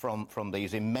profited from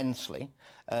these immensely.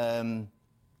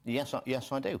 Yes,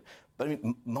 I do. But I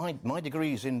mean, my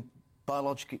degree is in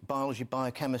biology,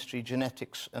 biochemistry,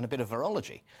 genetics, and a bit of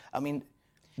virology. I mean,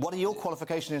 what are your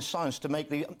qualifications in science to make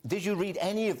the... Did you read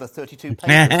any of the 32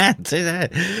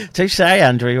 papers? Touche,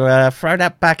 Andrew. Throw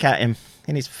that back at him,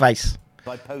 in his face.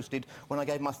 I posted when I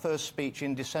gave my first speech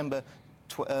in December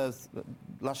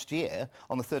last year,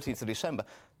 on the 13th of December.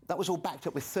 That was all backed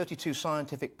up with 32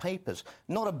 scientific papers.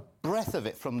 Not a breath of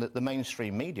it from the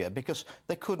mainstream media, because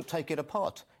they couldn't take it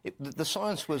apart. The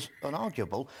science was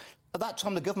unarguable. At that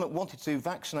time, the government wanted to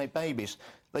vaccinate babies.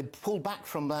 They pulled back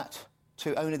from that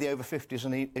to only the over 50s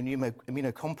and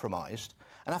immunocompromised.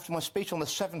 And after my speech on the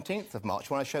 17th of March,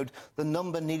 when I showed the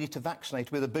number needed to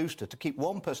vaccinate with a booster to keep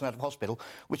one person out of hospital,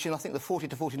 which in, I think, the 40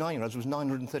 to 49-year-olds was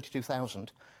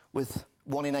 932,000, with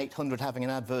 1 in 800 having an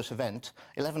adverse event,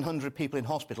 1,100 people in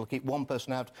hospital keep one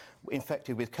person out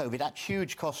infected with COVID at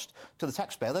huge cost to the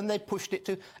taxpayer. Then they pushed it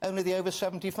to only the over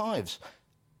 75s.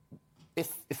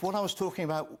 If what I was talking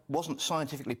about wasn't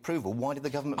scientifically provable, why did the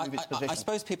government move its position? I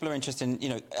suppose people are interested in, you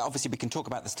know, obviously we can talk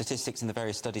about the statistics in the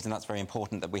various studies, and that's very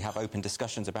important that we have open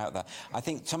discussions about that. I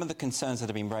think some of the concerns that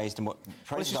have been raised and what...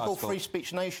 Well, this is called Free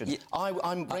Speech Nation. Yeah.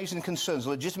 I'm raising concerns,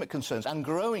 legitimate concerns, and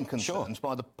growing concerns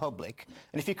by the public.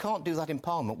 And if you can't do that in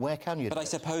Parliament, where can you? But I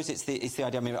suppose it's the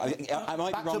idea. I mean, I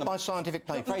might backed be wrong up by scientific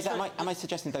papers. Fraser, am I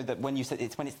suggesting though that when you said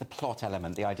it's the plot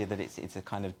element, the idea that it's a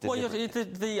kind of... Well,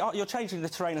 you're changing the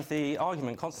terrain of the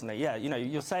argument constantly. Yeah, you know,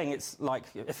 you're saying it's like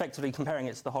effectively comparing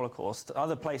it to the Holocaust. In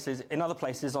other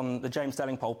places on the James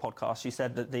Delingpole podcast, you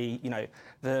said that the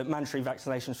mandatory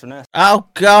vaccinations for nurses. Oh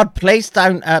God! Please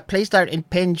don't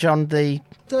impinge on the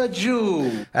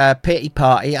Jew pity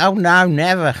party. Oh no,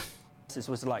 never. This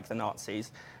was like the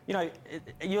Nazis. You know,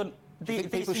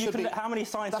 how many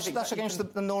scientific... That's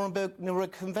against the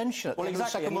Nuremberg Convention at the end of the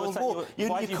Second World War. You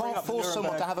can't force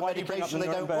someone to have a medication they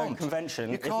don't want.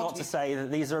 Convention, if not to say that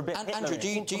these are a bit... Andrew, do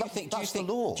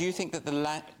you think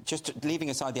that just leaving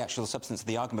aside the actual substance of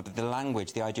the argument, but the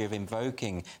language, the idea of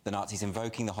invoking the Nazis,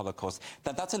 invoking the Holocaust,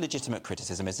 that's a legitimate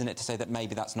criticism, isn't it, to say that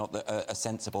maybe that's not a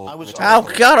sensible... Oh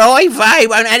God, oy vey,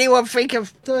 won't anyone think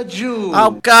of... The Jew!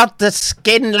 Oh God, the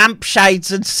skin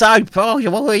lampshades and soap, oh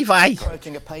oy vey.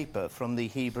 Quoting a paper from the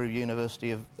Hebrew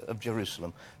University of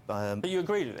Jerusalem. But you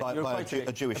agreed with it. You quoted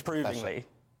a Jewish approvingly. professor.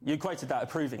 You quoted that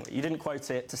approvingly. You didn't quote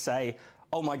it to say,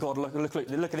 oh my God, look at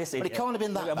this idiot. But it can't have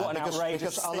been that What bad, an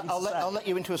outrageous because I'll let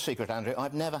you into a secret, Andrew.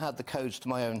 I've never had the codes to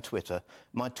my own Twitter.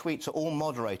 My tweets are all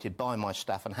moderated by my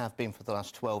staff and have been for the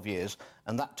last 12 years,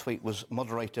 and that tweet was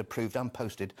moderated, approved and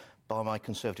posted by my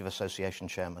Conservative Association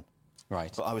chairman.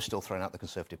 Right. But I was still thrown out the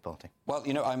Conservative Party. Well,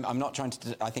 you know, I'm not trying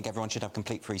to... I think everyone should have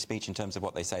complete free speech in terms of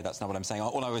what they say. That's not what I'm saying.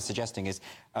 All I was suggesting is,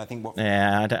 I think what...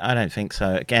 Yeah, I don't think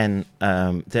so. Again,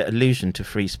 the allusion to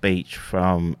free speech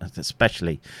from,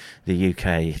 especially the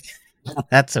UK,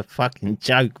 that's a fucking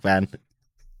joke, man.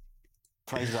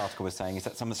 Fraser's article was saying is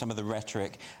that some of the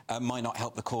rhetoric might not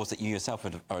help the cause that you yourself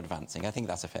are advancing. I think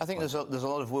that's a fair point. I think there's a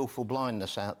lot of willful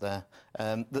blindness out there.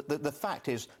 The fact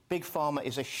is, Big Pharma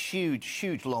is a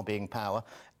huge lobbying power.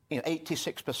 You know,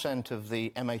 86% of the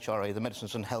MHRA, the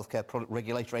Medicines and Healthcare Product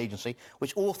Regulatory Agency,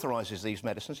 which authorises these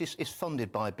medicines, is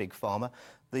funded by Big Pharma.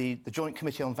 The Joint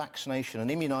Committee on Vaccination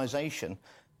and Immunisation,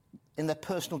 in their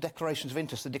personal declarations of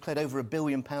interest, they declared over £1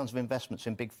 billion of investments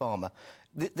in Big Pharma.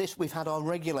 We've had our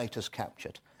regulators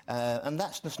captured, and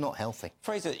that's just not healthy.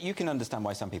 Fraser, you can understand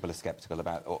why some people are sceptical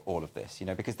about all of this, you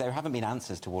know, because there haven't been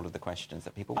answers to all of the questions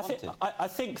that people wanted. I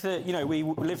think that, you know, we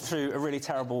lived through a really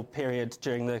terrible period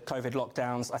during the COVID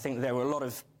lockdowns. I think there were a lot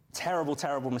of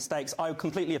terrible mistakes. I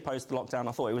completely opposed the lockdown.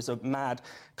 I thought it was a mad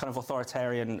kind of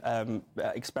authoritarian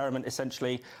experiment,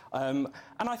 essentially. And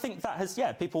I think that has,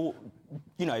 people,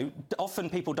 you know, often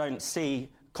people don't see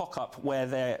cock up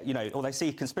where or they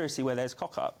see conspiracy where there's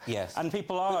cock up. Yes. And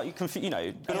people are,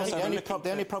 The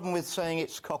only problem with saying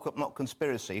it's cock up, not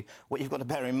conspiracy, what you've got to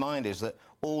bear in mind is that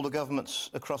all the governments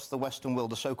across the Western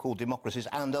world, the so-called democracies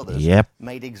and others,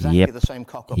 made exactly the same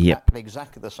cock up at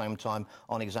exactly the same time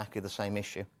on exactly the same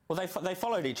issue. Well, they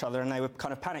followed each other and they were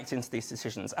kind of panicked into these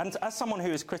decisions. And as someone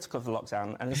who is critical of the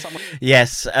lockdown and as someone...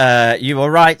 Yes, you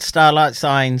were right, Starlight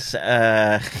Signs.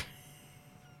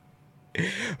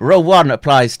 Rule 1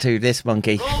 applies to this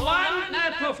monkey.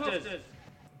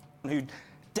 Who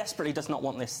desperately does not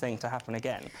want this thing to happen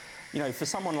again. For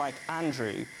someone like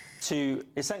Andrew to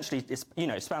essentially,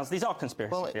 espouse these are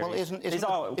conspiracy theories. If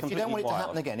you don't want it to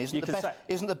happen again,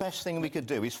 isn't the best thing we could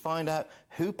do is find out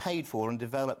who paid for and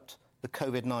developed the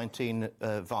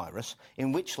COVID-19 virus,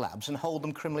 in which labs, and hold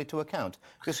them criminally to account?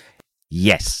 Because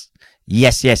yes.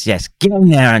 Get in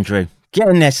there, Andrew. Get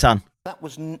in there, son. That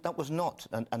was not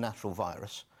a natural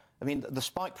virus. I mean, the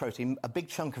spike protein, a big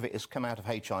chunk of it has come out of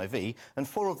HIV, and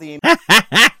 4 of the...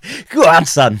 Go on,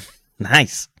 son.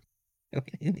 Nice.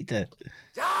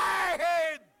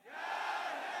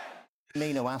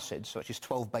 amino acids, which is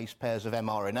 12 base pairs of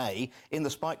mRNA, in the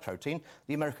spike protein,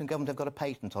 the American government have got a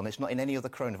patent on it. It's not in any other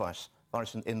coronavirus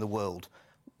in the world.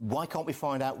 Why can't we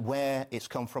find out where it's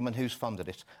come from and who's funded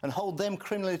it, and hold them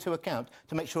criminally to account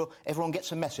to make sure everyone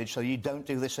gets a message so you don't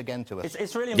do this again to us?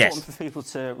 It's really important for people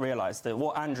to realise that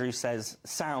what Andrew says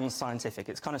sounds scientific.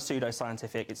 It's kind of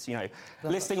pseudo-scientific. It's,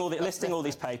 listing all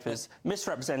these papers,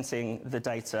 misrepresenting the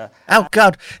data. Oh,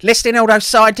 God, listing all those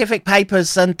scientific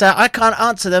papers, and I can't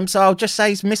answer them, so I'll just say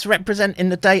he's misrepresenting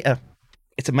the data.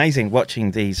 It's amazing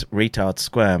watching these retards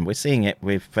squirm. We're seeing it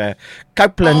with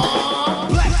Copeland.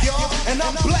 Black, y'all, and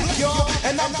I'm black, y'all,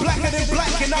 and I'm blacker than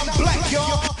black, and I'm black,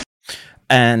 y'all.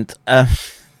 And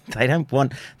they don't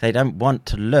want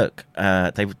to look.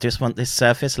 They just want this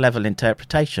surface level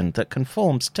interpretation that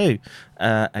conforms to.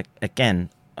 Again,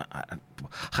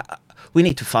 we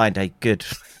need to find a good.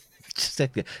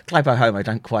 Globo Homo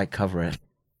don't quite cover it.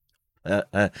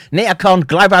 Neocon,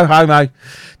 Globo Homo,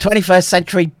 21st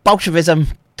century Bolshevism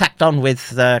tacked on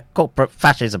with corporate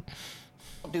fascism.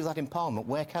 Do that in Parliament.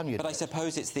 Where can you? But I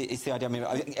suppose it's the idea. I mean,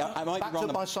 I might be wrong. Backed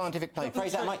up by scientific papers.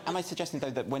 Fraser, am I suggesting though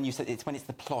that when you said it's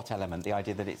the plot element, the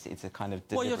idea that it's a kind of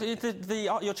well,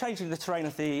 you're changing the terrain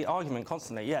of the argument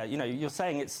constantly. Yeah, you're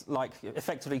saying it's like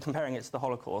effectively comparing it to the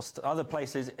Holocaust. In other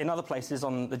places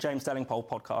on the James Delingpole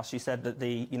podcast, you said that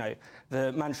the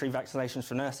mandatory vaccinations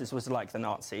for nurses was like the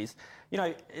Nazis.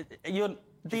 How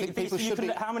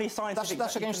many scientific...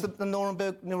 That's against the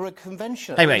Nuremberg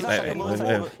Convention. Hey, wait.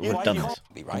 We've done this.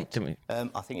 Right? Didn't we? I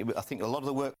think a lot of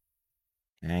the work...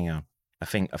 Hang on. I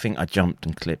think I jumped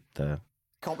and clipped the...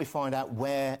 Can't we find out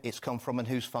where it's come from and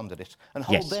who's funded it, and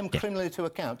hold them criminally to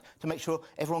account to make sure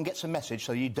everyone gets a message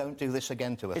so you don't do this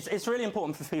again to us? It's really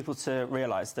important for people to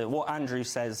realise that what Andrew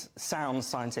says sounds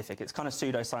scientific. It's kind of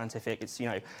pseudo-scientific. It's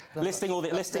listing all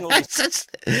these...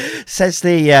 says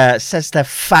the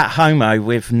fat homo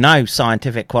with no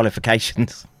scientific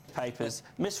qualifications. Papers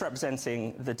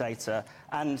misrepresenting the data,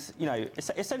 and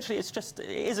essentially it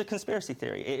is a conspiracy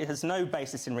theory. It has no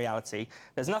basis in reality.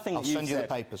 There's nothing. I'll send you the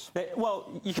papers.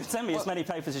 Well, you can send me as many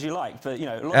papers as you like, but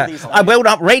a lot of these. I will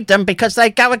not read them because they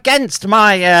go against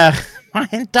my my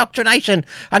indoctrination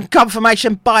and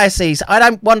confirmation biases. I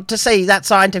don't want to see that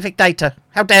scientific data.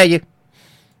 How dare you?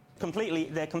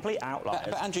 They're complete outliers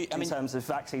but Andrew, in terms of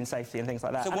vaccine safety and things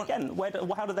like that. So again,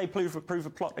 how do they prove a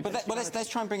plot? Let's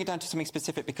try and bring it down to something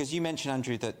specific, because you mentioned,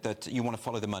 Andrew, that you want to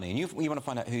follow the money and you want to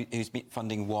find out who's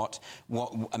funding what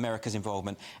America's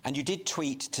involvement. And you did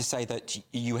tweet to say that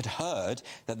you had heard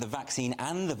that the vaccine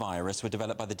and the virus were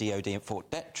developed by the DoD at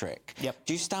Fort Detrick. Yep.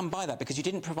 Do you stand by that? Because you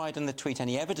didn't provide in the tweet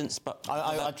any evidence, but...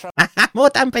 More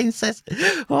Damping says,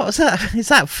 what was that? Is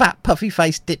that fat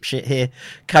puffy-faced dipshit here?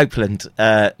 Copeland.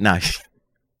 No.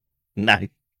 No.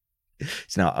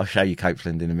 It's not. I'll show you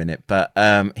Copeland in a minute. But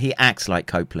he acts like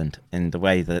Copeland in the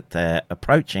way that they're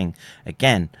approaching,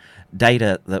 again,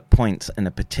 data that points in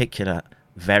a particular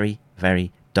very,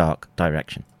 very dark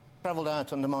direction. Travelled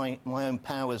out under my own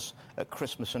powers at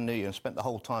Christmas and New Year and spent the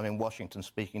whole time in Washington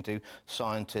speaking to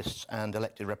scientists and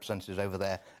elected representatives over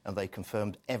there, and they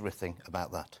confirmed everything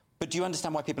about that. But do you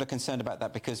understand why people are concerned about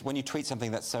that? Because when you tweet something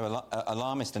that's so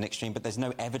alarmist and extreme, but there's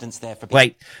no evidence there for...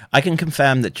 Wait, I can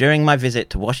confirm that during my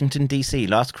visit to Washington, D.C.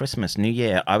 last Christmas, New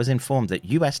Year, I was informed that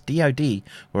US DoD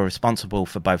were responsible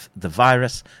for both the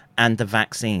virus and the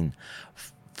vaccine.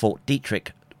 Fort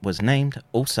Detrick was named,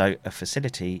 also a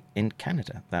facility in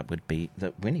Canada. That would be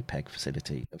the Winnipeg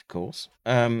facility, of course.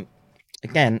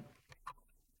 Again,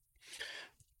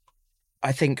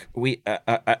 I think we...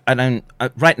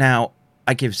 right now,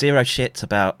 I give zero shits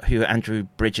about who Andrew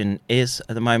Bridgen is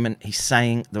at the moment. He's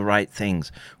saying the right things.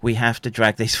 We have to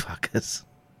drag these fuckers.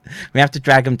 We have to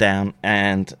drag them down.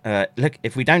 And look,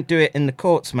 if we don't do it in the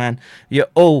courts, man, you're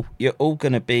all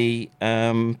going to be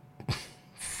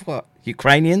what,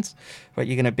 Ukrainians? What,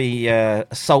 you're going to be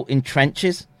assaulting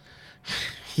trenches?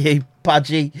 You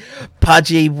pudgy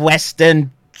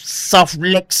Western soft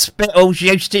lick spittles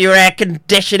used to your air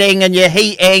conditioning and your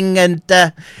heating, and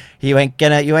you ain't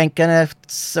gonna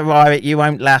survive it. You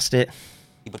won't last it.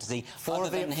 To see four of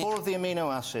the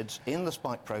amino acids in the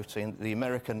spike protein, the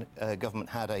American government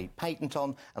had a patent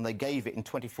on, and they gave it in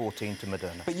 2014 to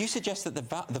Moderna. But you suggest that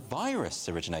the virus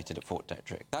originated at Fort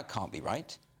Detrick. That can't be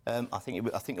right. I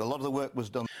think a lot of the work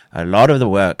was done. A lot of the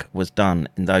work was done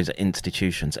in those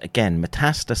institutions. Again,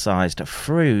 metastasized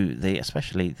through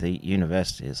especially the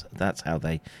universities. That's how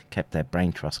they kept their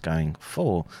brain trust going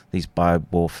for these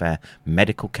biowarfare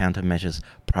medical countermeasures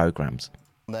programs.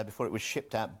 There before it was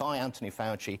shipped out by Anthony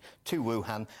Fauci to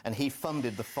Wuhan, and he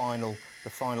funded the final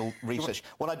research.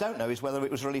 What I don't know is whether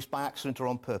it was released by accident or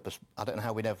on purpose. I don't know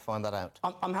how we'd ever find that out.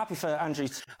 I'm happy for Andrew.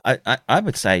 I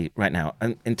would say right now,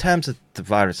 in terms of the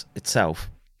virus itself,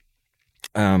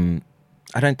 I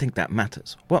don't think that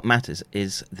matters. What matters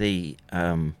is the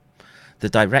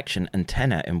direction and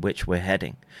tenor in which we're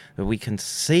heading. We can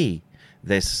see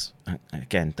this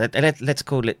again. Let's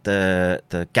call it the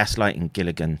gaslighting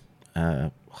Gilligan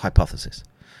hypothesis,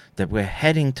 that we're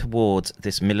heading towards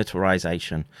this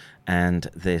militarization and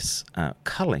this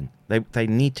culling. They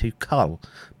need to cull,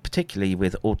 particularly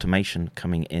with automation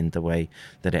coming in the way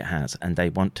that it has, and they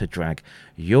want to drag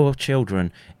your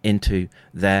children into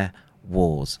their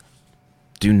wars.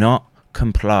 Do not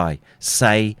comply.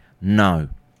 Say no.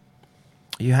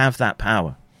 You have that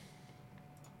power.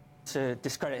 To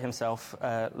discredit himself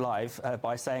live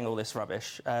by saying all this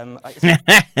rubbish. Fat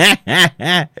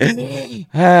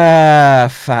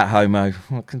homo.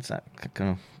 What can that?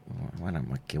 Why don't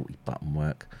my guilty button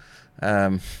work?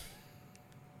 Never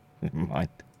mind.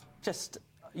 Just,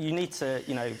 you need to,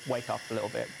 wake up a little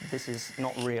bit. This is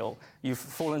not real. You've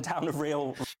fallen down a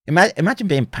real... Imagine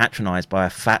being patronised by a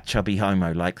fat, chubby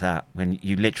homo like that when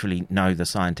you literally know the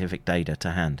scientific data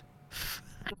to hand.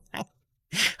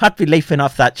 I'd be leaping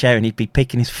off that chair and he'd be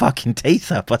picking his fucking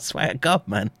teeth up, I swear to God,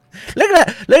 man. Look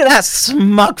at that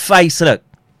smug face, look.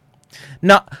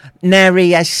 Not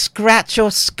nary a scratch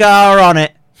or scar on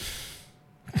it.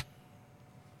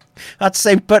 I'd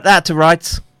say put that to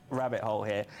rights. Rabbit hole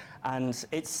here. And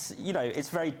it's, it's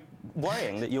very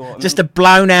worrying that you're... Just a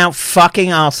blown out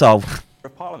fucking arsehole.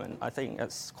 Parliament. I think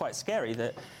it's quite scary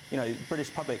that,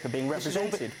 British public are being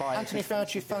represented by... Anthony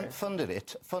Fauci funded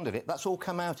it. That's all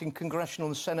come out in congressional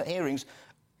and Senate hearings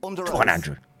under oath. Go on,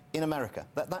 Andrew. In America.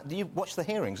 You watch the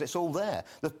hearings, it's all there.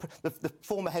 The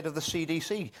former head of the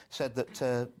CDC said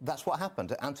that that's what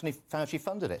happened. Anthony Fauci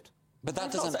funded it. But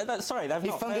that doesn't... Sorry, they have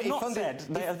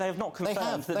not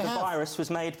confirmed that the virus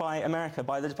was made by America,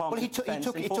 by the Department of Defense.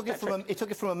 He took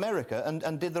it from America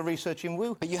and did the research in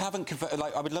Wuhan. But you haven't confirmed...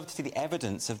 I would love to see the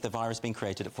evidence of the virus being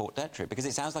created at Fort Detrick, because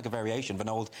it sounds like a variation of an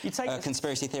old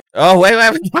conspiracy theory. Oh, wait.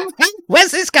 Where's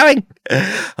this going?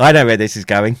 I know where this is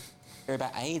going.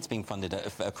 About AIDS being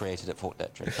created at Fort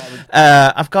Detrick.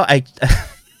 I've got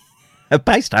a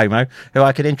based homo who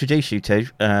I could introduce you to.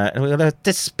 We'll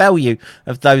dispel you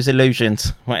of those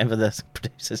illusions, whatever the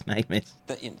producer's name is.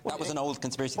 That was an old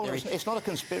conspiracy theory. It's not a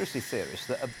conspiracy theorist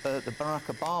that Barack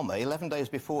Obama, 11 days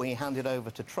before he handed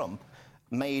over to Trump,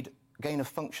 made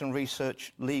gain-of-function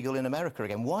research legal in America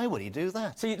again. Why would he do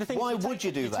that? So Why would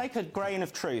you do that? You take a grain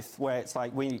of truth where it's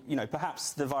like,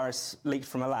 perhaps the virus leaked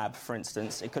from a lab, for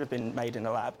instance. It could have been made in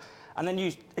a lab. And then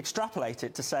you extrapolate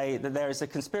it to say that there is a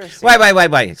conspiracy.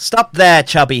 Wait. Stop there,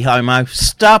 chubby homo.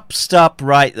 Stop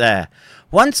right there.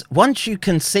 Once you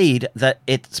concede that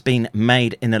it's been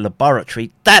made in a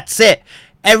laboratory, that's it.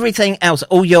 Everything else,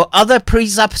 all your other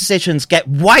presuppositions get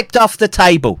wiped off the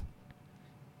table.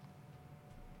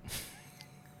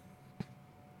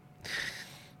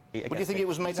 What do you think it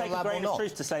was made in a lab or not?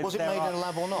 To say was it made in a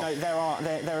lab or not? No,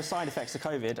 there are side effects to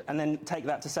COVID, and then take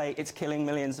that to say it's killing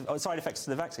millions of side effects to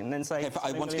the vaccine, and then say it's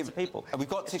killing millions of people. We've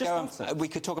got to go. We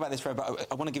could talk about this forever, but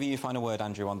I want to give you your final word,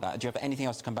 Andrew, on that. Do you have anything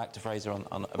else to come back to Fraser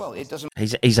on? Well, it doesn't.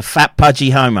 He's a fat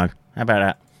pudgy homo. How about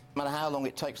that? No matter how long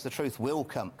it takes, the truth will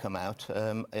come out.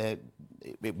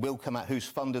 It will come out who's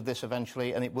funded this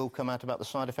eventually, and it will come out about the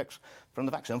side effects from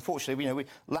the vaccine. Unfortunately,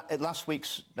 last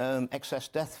week's excess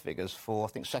death figures for, I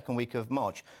think, second week of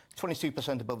March,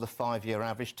 22% above the 5-year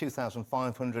average,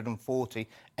 2,540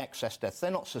 excess deaths. They're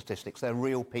not statistics, they're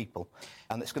real people.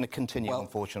 And it's going to continue,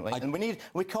 unfortunately. And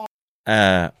we can't...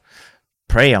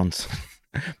 PRIONS.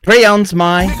 PRIONS,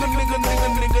 my...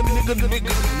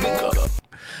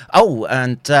 Oh,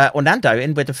 and Orlando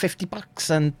in with the $50,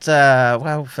 and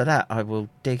well, for that I will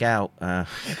dig out.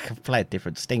 Play a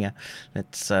different stinger.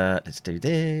 Let's do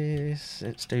this.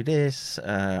 Let's do this.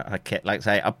 I can't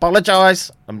say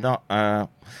apologise. I'm not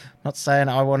saying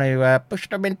I want to push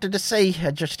them into the sea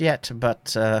just yet,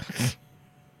 but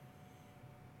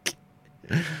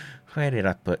where did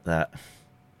I put that?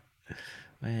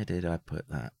 Where did I put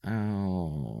that?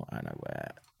 Oh, I know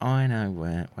where. I know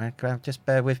where. Just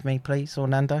bear with me, please,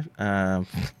 Orlando. I'm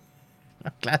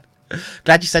glad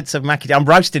you said some Mackie. I'm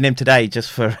roasting him today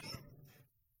just for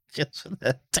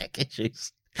the tech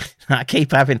issues I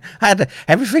keep having.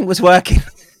 Everything was working.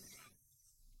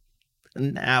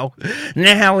 Now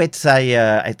it's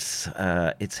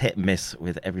it's hit and miss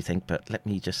with everything. But let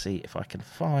me just see if I can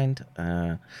find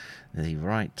the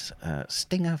right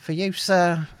stinger for you,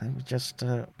 sir. Let me just.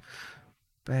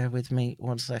 Bear with me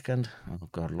 1 second. Oh,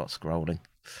 God, a lot of scrolling.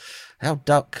 How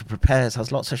Duck Prepares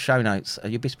has lots of show notes.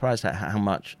 You'd be surprised at how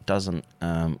much doesn't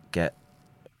get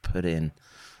put in.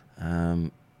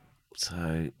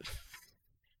 So,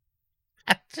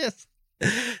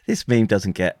 this meme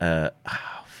doesn't get...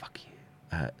 fuck you.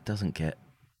 Doesn't get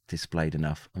displayed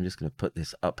enough. I'm just going to put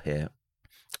this up here.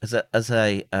 As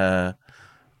a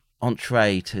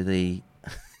entree to the...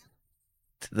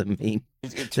 to the meme.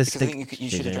 Because I think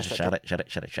you should address that.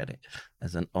 Shut it.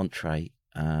 As an entree,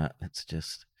 let's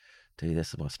just do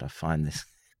this whilst I find this.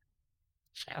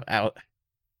 Shout out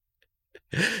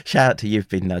to You've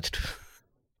Been Nudged.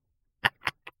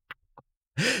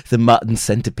 The mutton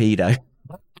centipedo.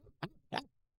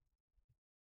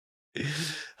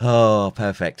 Oh,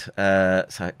 perfect.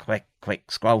 So quick,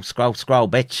 scroll,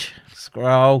 bitch.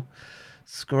 Scroll.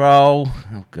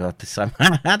 Oh God,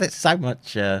 there's so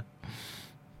much.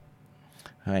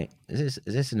 Right, is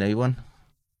this a new one?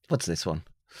 What's this one?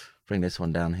 Bring this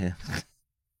one down here.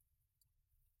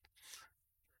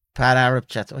 Pan Arab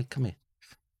chat. Oh, come here.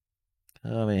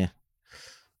 Come here.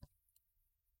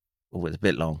 Oh, it's a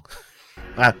bit long.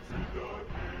 Ah.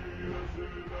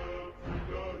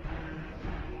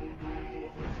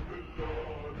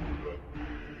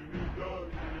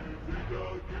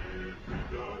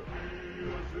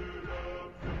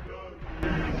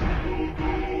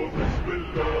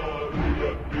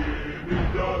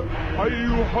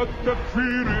 أيها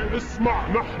التكفير اسمع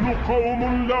نحن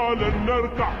قوم لا لن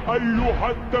نركع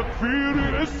أيها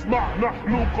التكفير اسمع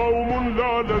نحن قوم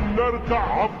لا لن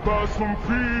نركع عباس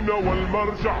فينا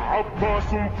والمرجع عباس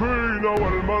فينا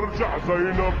والمرجع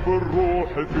زينب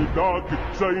بالروح فداك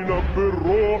زينب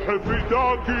بالروح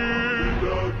فداك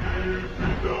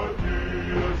فداك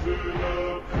يا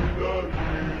زينب فداك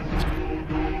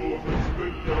جنود حزب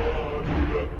الله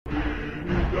نلبي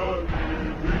نداك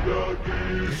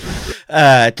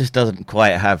It just doesn't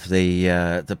quite have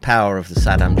the power of the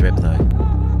Saddam drip, though.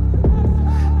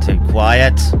 Too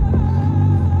quiet.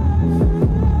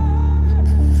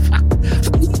 Fuck.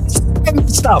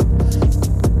 Stop.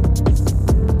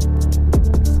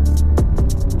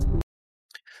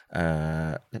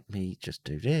 Let me just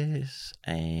do this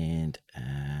and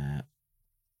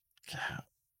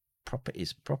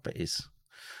properties.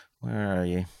 Where are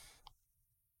you?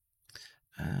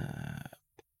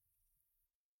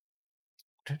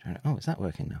 Oh, is that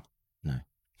working now?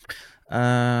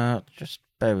 No. Just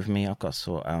bear with me. I've got to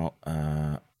sort out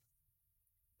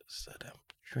Saddam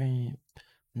drip.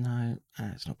 No,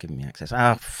 it's not giving me access.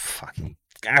 Oh, fucking!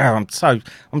 I'm so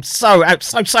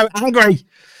angry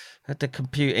at the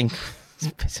computing. It's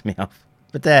pissing me off.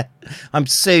 But there, I'm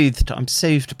soothed. I'm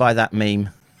soothed by that meme.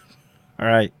 All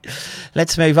right,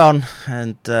 let's move on.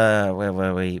 And where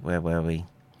were we?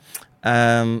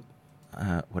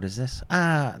 What is this?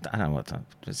 I don't know what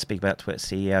to speak about. Twitter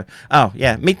CEO. Oh,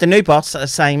 yeah. Meet the new boss,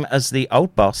 same as the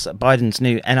old boss. Biden's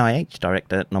new NIH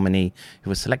director nominee,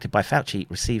 who was selected by Fauci,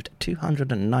 received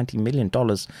 $290 million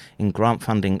in grant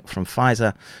funding from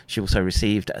Pfizer. She also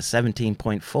received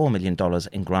 $17.4 million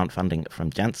in grant funding from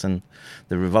Janssen.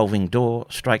 The revolving door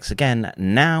strikes again,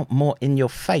 now more in your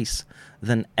face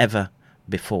than ever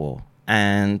before.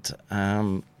 And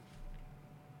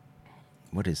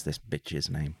what is this bitch's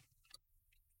name?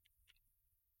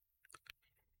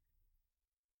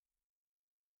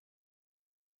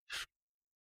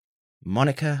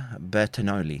 Monica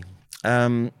Bertinoli.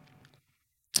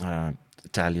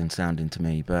 Italian sounding to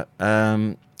me, but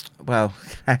well,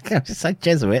 I can just say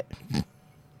Jesuit.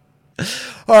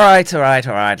 All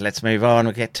right. Let's move on.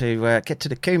 We'll get to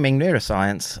the Cooming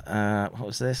Neuroscience. What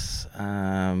was this?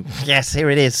 Yes, here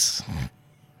it is.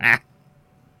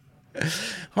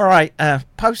 All right,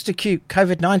 post-acute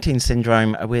COVID-19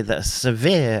 syndrome with a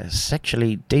severe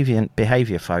sexually deviant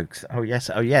behaviour, folks. Oh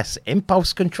yes,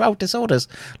 impulse control disorders,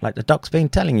 like the doc's been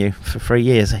telling you for 3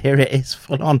 years. Here it is,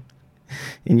 full on,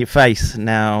 in your face.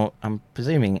 Now, I'm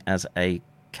presuming as a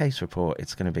case report,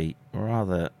 it's going to be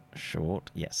rather short.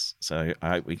 Yes, so I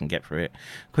hope we can get through it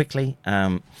quickly.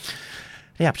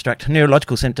 The abstract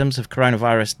neurological symptoms of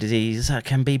coronavirus disease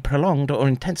can be prolonged or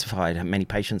intensified. Many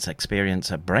patients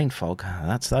experience a brain fog.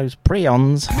 That's those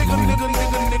prions.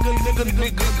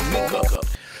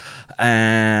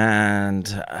 And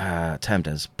termed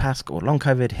as PASC or long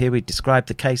COVID. Here we describe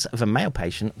the case of a male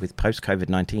patient with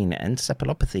post-COVID-19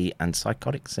 encephalopathy and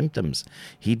psychotic symptoms.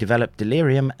 He developed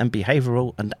delirium and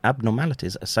behavioural and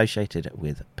abnormalities associated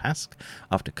with PASC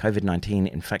after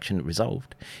COVID-19 infection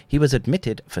resolved. He was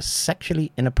admitted for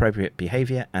sexually inappropriate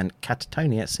behaviour and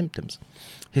catatonia symptoms.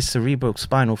 His cerebral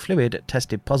spinal fluid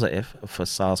tested positive for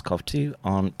SARS-CoV-2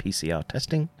 on PCR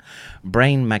testing.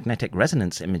 Brain magnetic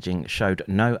resonance imaging showed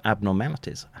no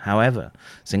abnormalities. However,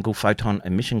 single photon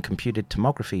emission computed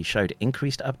tomography showed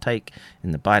increased uptake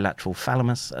in the bilateral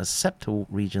thalamus, septal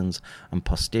regions, and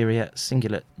posterior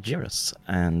cingulate gyrus,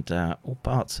 and all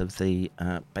parts of the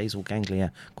basal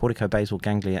ganglia, corticobasal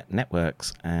ganglia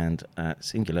networks, and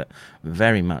cingulate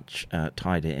very much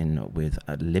tied in with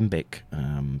limbic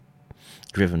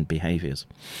driven behaviours.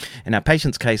 In our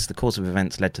patient's case, the course of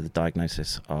events led to the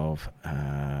diagnosis of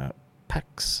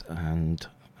PAX, and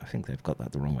I think they've got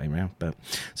that the wrong way around. But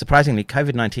surprisingly,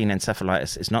 COVID-19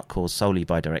 encephalitis is not caused solely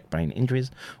by direct brain injuries.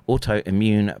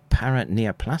 Autoimmune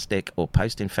paraneoplastic or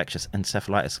post-infectious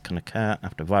encephalitis can occur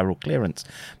after viral clearance.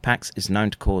 PAX is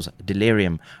known to cause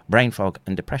delirium, brain fog,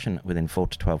 and depression within 4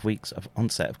 to 12 weeks of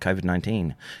onset of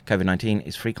COVID-19. COVID-19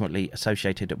 is frequently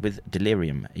associated with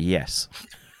delirium. Yes.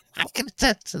 I can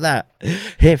attest to that.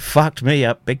 It fucked me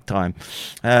up big time.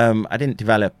 I didn't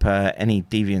develop any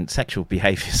deviant sexual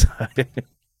behaviours.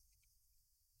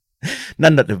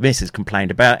 None that the missus complained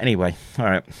about anyway. All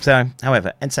right. So,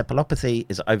 however, encephalopathy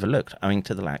is overlooked owing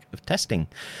to the lack of testing.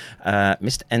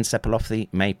 Missed encephalopathy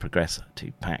may progress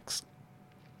to PAX.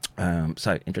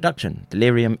 So, introduction.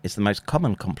 Delirium is the most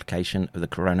common complication of the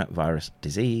coronavirus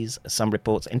disease. Some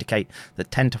reports indicate that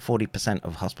 10 to 40%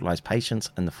 of hospitalised patients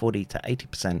and the 40 to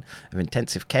 80% of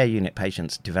intensive care unit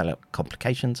patients develop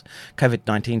complications.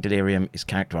 COVID-19 delirium is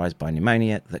characterised by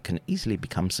pneumonia that can easily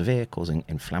become severe, causing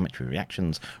inflammatory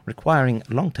reactions, requiring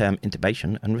long-term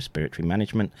intubation and respiratory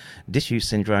management, disuse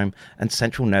syndrome, and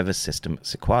central nervous system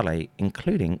sequelae,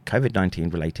 including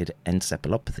COVID-19 related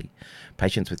encephalopathy.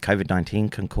 Patients with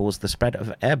COVID-19 can cause the spread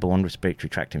of airborne respiratory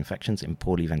tract infections in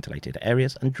poorly ventilated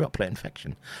areas and droplet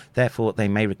infection. Therefore, they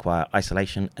may require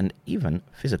isolation and even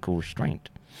physical restraint.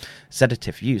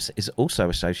 Sedative use is also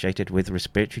associated with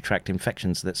respiratory tract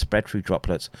infections that spread through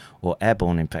droplets or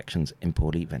airborne infections in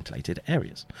poorly ventilated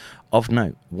areas. Of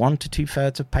note, 1 to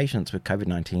 2/3 of patients with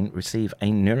COVID-19 receive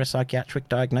a neuropsychiatric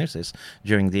diagnosis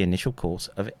during the initial course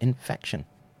of infection.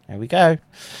 There we go.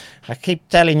 I keep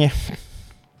telling you.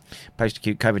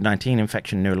 Post-acute COVID-19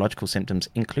 infection neurological symptoms,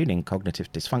 including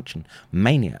cognitive dysfunction,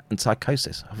 mania, and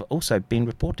psychosis, have also been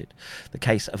reported. The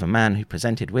case of a man who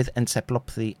presented with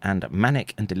encephalopathy and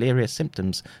manic and delirious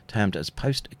symptoms, termed as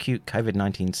post-acute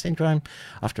COVID-19 syndrome.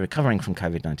 After recovering from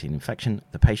COVID-19 infection,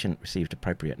 the patient received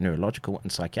appropriate neurological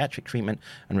and psychiatric treatment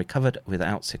and recovered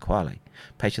without sequelae.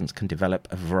 Patients can develop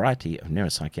a variety of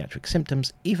neuropsychiatric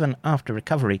symptoms even after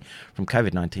recovery from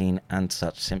COVID-19, and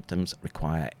such symptoms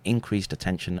require increased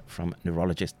attention from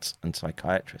neurologists and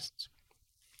psychiatrists.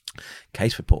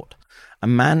 Case report. A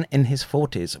man in his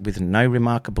 40s with no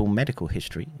remarkable medical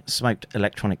history, smoked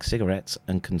electronic cigarettes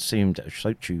and consumed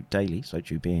soju daily,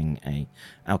 soju being an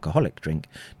alcoholic drink,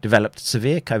 developed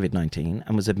severe COVID-19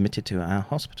 and was admitted to our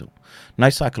hospital. No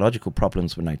psychological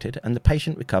problems were noted and the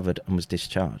patient recovered and was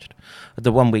discharged. At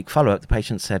the 1-week follow-up, the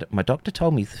patient said, "My doctor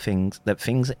told me that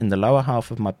things in the lower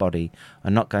half of my body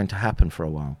are not going to happen for a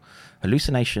while.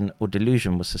 Hallucination or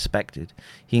delusion was suspected.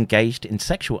 He engaged in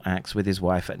sexual acts with his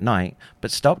wife at night,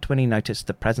 but stopped when he noticed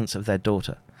the presence of their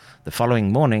daughter. The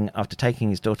following morning, after taking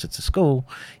his daughter to school,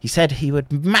 he said he would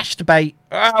masturbate."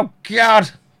 Oh,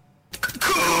 God!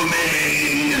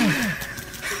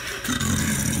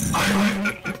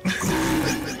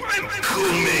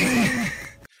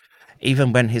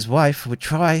 Even when his wife would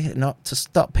try not to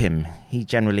stop him. He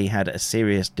generally had a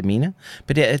serious demeanour,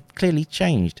 but it had clearly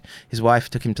changed. His wife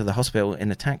took him to the hospital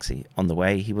in a taxi. On the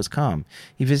way, he was calm.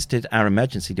 He visited our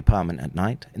emergency department at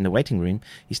night. In the waiting room,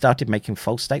 he started making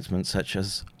false statements such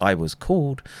as, "I was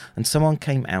called," and someone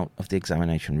came out of the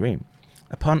examination room.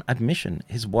 Upon admission,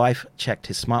 his wife checked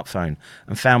his smartphone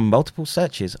and found multiple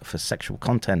searches for sexual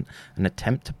content and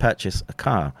attempt to purchase a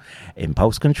car.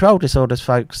 Impulse control disorders,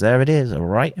 folks, there it is,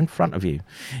 right in front of you.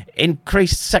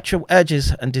 Increased sexual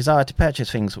urges and desire to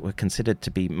purchase things were considered to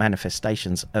be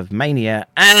manifestations of mania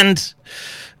and...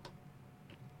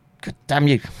 God damn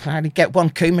you, I only get one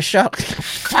Kuma shot.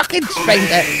 Fucking screamed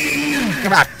it.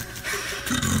 Come on.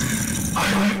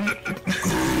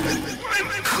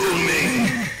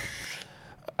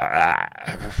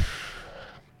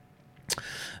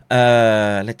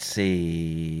 Let's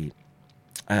see.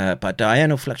 But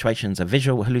diurnal fluctuations are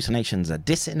visual hallucinations, are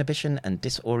disinhibition and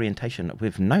disorientation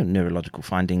with no neurological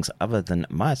findings other than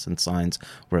myosin signs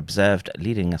were observed,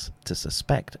 leading us to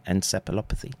suspect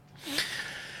encephalopathy.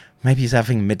 Maybe he's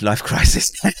having a midlife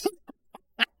crisis.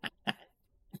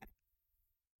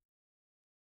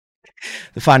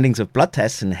 The findings of blood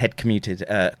tests and head computed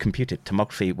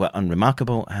tomography were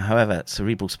unremarkable. However,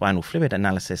 cerebral spinal fluid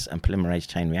analysis and polymerase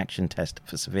chain reaction test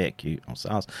for severe acute or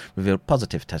SARS revealed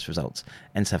positive test results.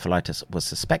 Encephalitis was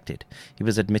suspected. He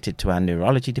was admitted to our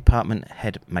neurology department.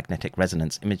 Head magnetic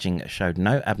resonance imaging showed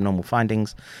no abnormal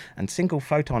findings, and single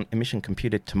photon emission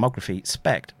computed tomography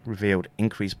SPECT revealed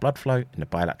increased blood flow in the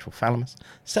bilateral thalamus,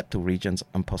 septal regions,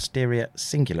 and posterior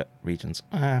cingulate regions.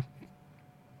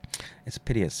 It's a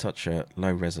pity it's such a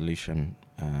low resolution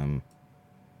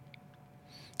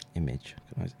image.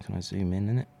 Can I zoom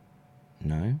in it?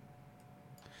 No.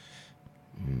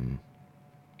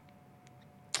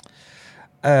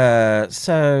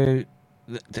 So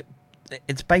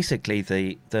it's basically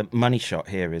the money shot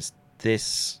here is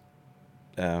this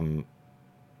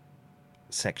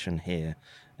section here,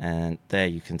 and there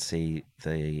you can see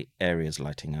the areas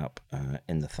lighting up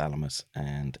in the thalamus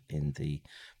and in the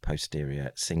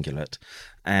posterior cingulate,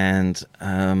 and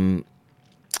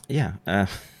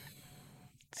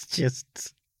it's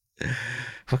just,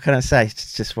 what can I say?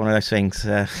 It's just one of those things.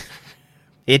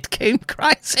 Id-Coom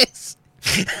crisis.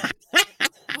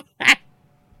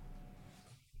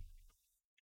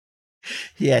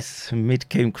 Yes,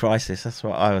 mid-Coom crisis. That's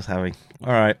what I was having.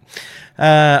 All right.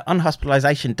 On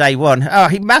hospitalisation day 1. Oh,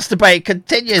 he masturbated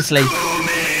continuously.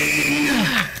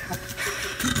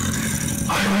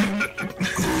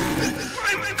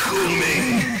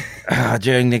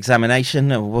 During the examination,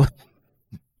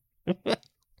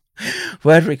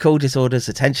 word recall disorders,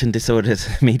 attention disorders,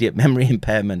 immediate memory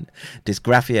impairment,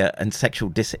 dysgraphia, and sexual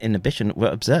disinhibition were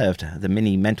observed. The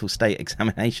mini mental state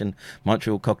examination,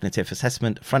 Montreal cognitive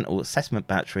assessment, frontal assessment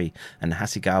battery, and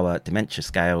Hasegawa dementia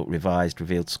scale revised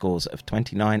revealed scores of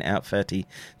 29 out of 30,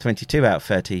 22 out of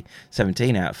 30,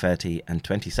 17 out of 30, and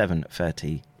 27 out of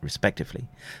 30, respectively.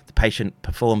 The patient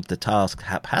performed the task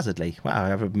haphazardly. Wow,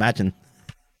 I imagine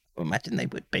they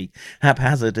would be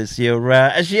haphazard as you're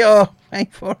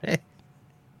wait for it.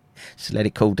 Just let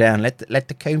it cool down. Let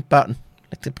the Coom button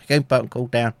cool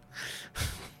down.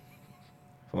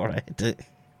 All right.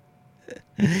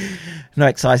 No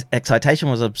excitation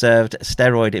was observed.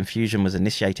 Steroid infusion was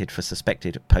initiated for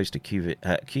suspected post-acute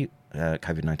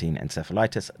COVID-19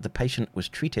 encephalitis. The patient was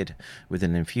treated with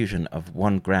an infusion of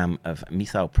 1 gram of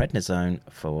methylprednisolone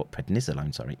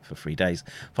for 3 days,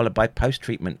 followed by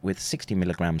post-treatment with 60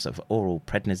 milligrams of oral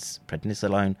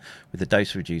prednisolone, with the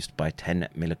dose reduced by 10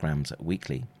 milligrams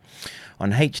weekly.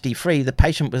 On HD3, the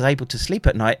patient was able to sleep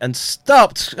at night and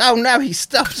stopped. Oh no, he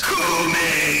stopped.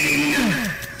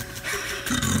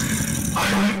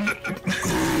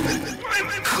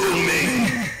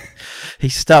 He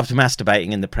stopped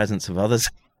masturbating in the presence of others.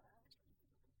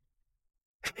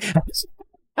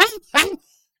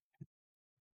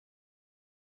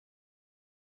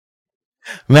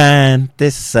 Man,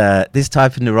 this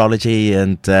type of neurology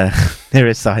and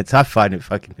neuroscience, I find it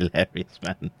fucking hilarious,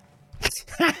 man.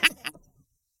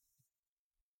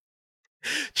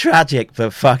 Tragic,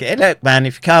 but fuck it. Look, man,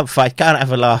 if you can't fight, can't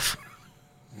have a laugh.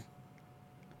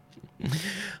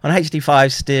 On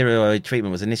HD5, steroid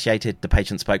treatment was initiated. The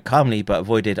patient spoke calmly but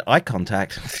avoided eye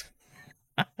contact.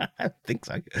 I think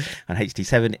so. On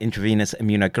HD7, intravenous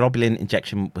immunoglobulin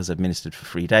injection was administered for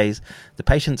 3 days. The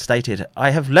patient stated,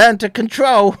 "I have learned to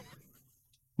control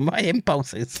my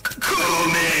impulses."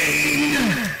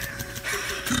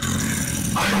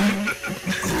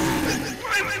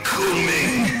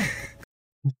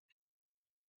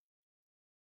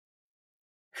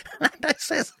 That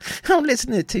says, I'm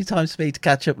listening at 2 times speed to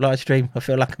catch up live stream. I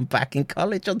feel like I'm back in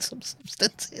college on some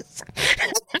substances.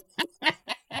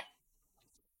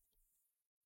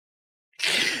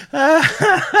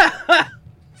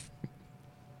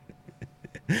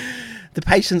 The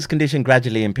patient's condition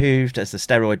gradually improved as the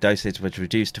steroid dosage was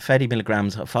reduced to 30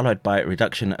 milligrams, followed by a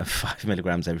reduction of 5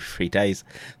 milligrams every 3 days.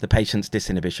 The patient's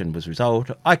disinhibition was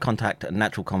resolved, eye contact and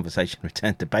natural conversation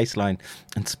returned to baseline,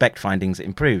 and SPECT findings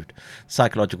improved.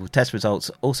 Psychological test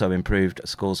results also improved.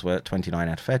 Scores were 29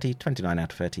 out of 30, 29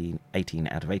 out of 30, 18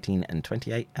 out of 18, and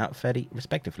 28 out of 30,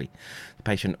 respectively. The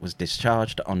patient was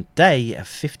discharged on day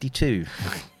 52.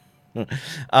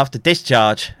 After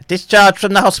discharge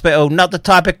from the hospital, not the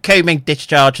type of combing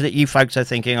discharge that you folks are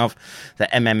thinking of. The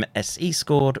MMSE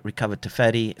scored, recovered to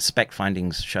 30. SPECT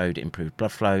findings showed improved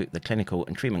blood flow. The clinical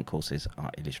and treatment courses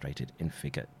are illustrated in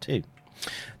figure 2.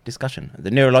 Discussion.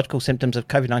 The neurological symptoms of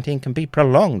COVID-19 can be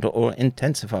prolonged or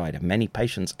intensified. Many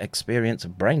patients experience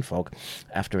brain fog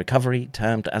after recovery,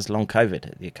 termed as long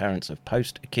COVID. The occurrence of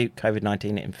post-acute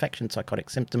COVID-19 infection psychotic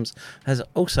symptoms has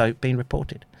also been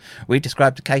reported. We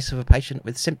described a case of a patient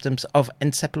with symptoms of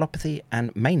encephalopathy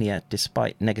and mania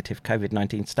despite negative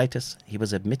COVID-19 status. He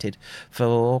was admitted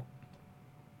for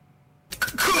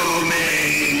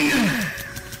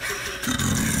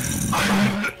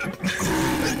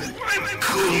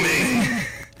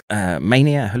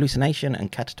mania, hallucination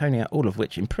and catatonia, all of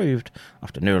which improved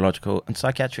after neurological and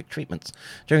psychiatric treatments.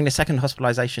 During the second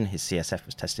hospitalization, his CSF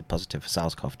was tested positive for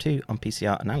SARS-CoV-2 on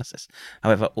PCR analysis.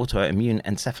 However, autoimmune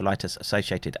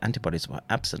encephalitis-associated antibodies were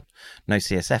absent. No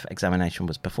CSF examination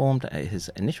was performed at his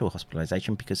initial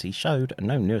hospitalization because he showed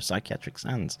no neuropsychiatric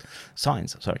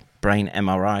signs. Brain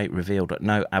MRI revealed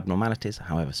no abnormalities.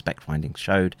 However, SPECT findings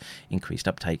showed increased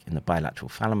uptake in the bilateral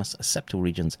thalamus, septal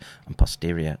regions, and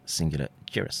posterior singular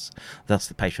gyrus. Thus,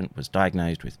 the patient was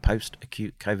diagnosed with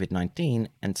post-acute COVID-19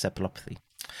 encephalopathy.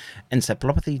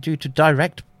 Encephalopathy due to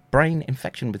direct brain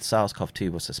infection with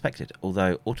SARS-CoV-2 was suspected,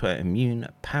 although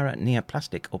autoimmune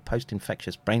paraneoplastic or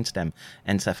post-infectious brainstem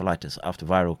encephalitis after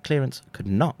viral clearance could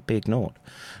not be ignored.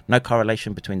 No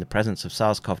correlation between the presence of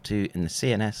SARS-CoV-2 in the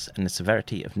CNS and the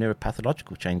severity of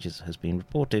neuropathological changes has been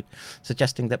reported,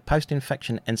 suggesting that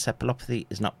post-infection encephalopathy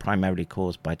is not primarily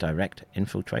caused by direct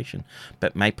infiltration,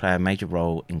 but may play a major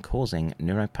role in causing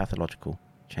neuropathological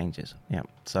changes. Yeah,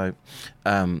 so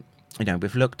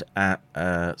we've looked at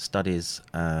studies,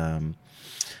 and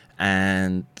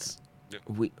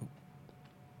what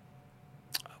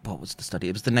was the study?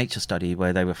 It was the Nature study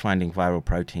where they were finding viral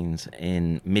proteins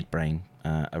in midbrain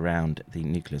around the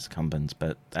nucleus accumbens,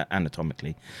 but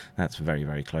anatomically that's very,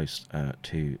 very close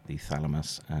to the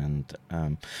thalamus. And,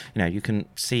 you can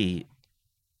see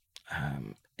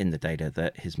in the data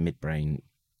that his midbrain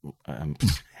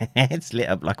it's lit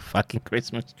up like a fucking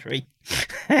Christmas tree.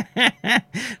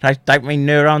 I don't mean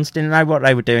neurons didn't know what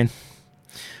they were doing.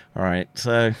 Alright,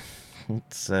 so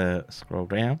let's scroll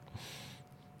down.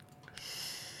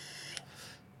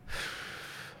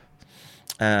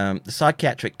 The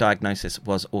psychiatric diagnosis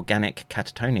was organic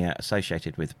catatonia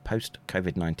associated with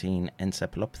post-COVID-19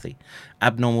 encephalopathy.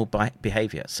 Abnormal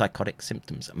behavior, psychotic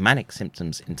symptoms, manic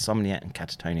symptoms, insomnia and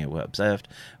catatonia were observed.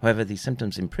 However, these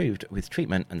symptoms improved with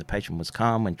treatment and the patient was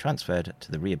calm when transferred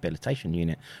to the rehabilitation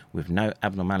unit with no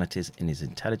abnormalities in his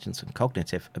intelligence and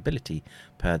cognitive ability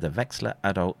per the Wechsler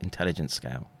Adult Intelligence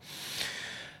Scale.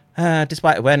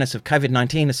 Despite awareness of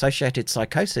COVID-19 associated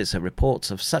psychosis,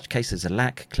 reports of such cases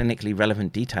lack clinically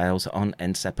relevant details on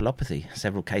encephalopathy.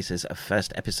 Several cases of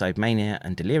first episode mania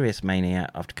and delirious mania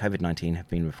after COVID-19 have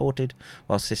been reported,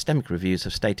 while systemic reviews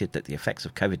have stated that the effects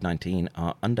of COVID-19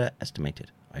 are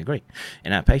underestimated. I agree.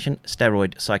 In our patient,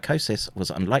 steroid psychosis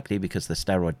was unlikely because the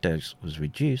steroid dose was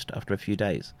reduced after a few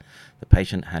days. The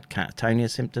patient had catatonia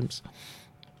symptoms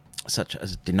such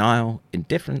as denial,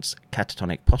 indifference,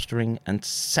 catatonic posturing, and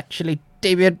sexually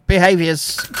deviant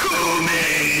behaviours.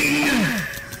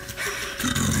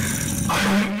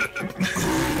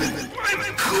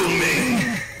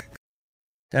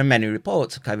 There are many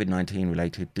reports of COVID-19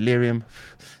 related delirium,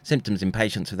 symptoms in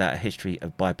patients without a history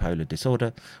of bipolar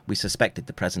disorder. We suspected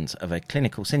the presence of a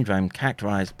clinical syndrome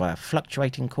characterized by a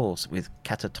fluctuating course with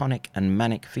catatonic and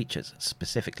manic features,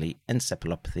 specifically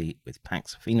encephalopathy with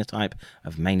PAX phenotype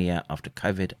of mania after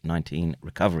COVID-19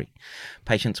 recovery.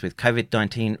 Patients with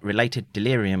COVID-19 related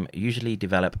delirium usually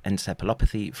develop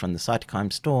encephalopathy from the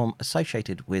cytokine storm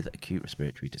associated with acute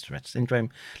respiratory distress syndrome,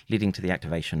 leading to the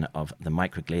activation of the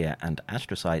microglia and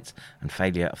astrocytes lymphocytes and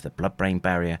failure of the blood-brain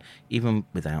barrier, even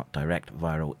without direct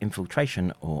viral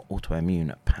infiltration or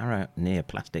autoimmune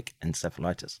paraneoplastic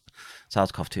encephalitis.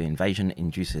 SARS-CoV-2 invasion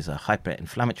induces a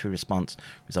hyperinflammatory response,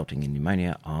 resulting in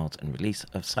pneumonia, ARDS, and release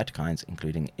of cytokines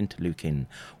including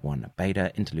interleukin-1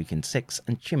 beta, interleukin-6,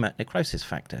 and tumour necrosis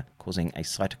factor, causing a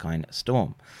cytokine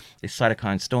storm. This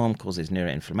cytokine storm causes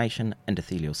neuroinflammation,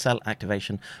 endothelial cell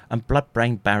activation, and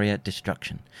blood-brain barrier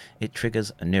destruction. It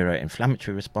triggers a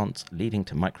neuroinflammatory response, leading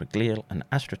to microglial and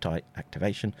astrocyte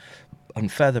activation, and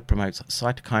further promotes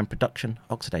cytokine production,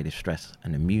 oxidative stress,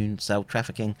 and immune cell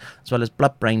trafficking, as well as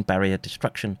blood-brain barrier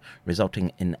destruction,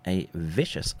 resulting in a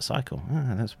vicious cycle.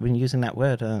 That's been using that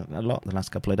word a lot the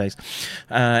last couple of days.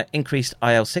 Increased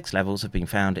IL-6 levels have been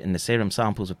found in the serum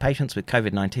samples of patients with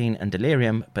COVID-19 and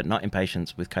delirium, but not in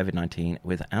patients with COVID-19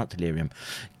 without delirium.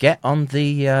 Get on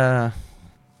the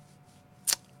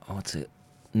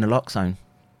naloxone.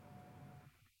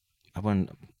 I won't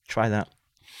try that.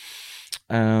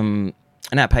 In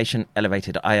that patient,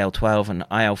 elevated IL-12 and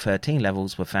IL-13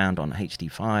 levels were found on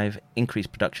HD5.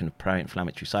 Increased production of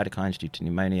pro-inflammatory cytokines due to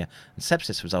pneumonia and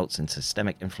sepsis results in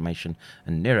systemic inflammation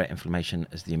and neuroinflammation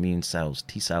as the immune cells,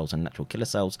 T cells and natural killer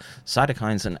cells,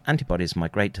 cytokines and antibodies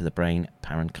migrate to the brain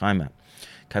parenchyma.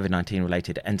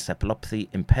 COVID-19-related encephalopathy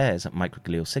impairs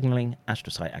microglial signaling,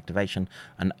 astrocyte activation,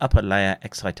 and upper layer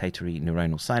excitatory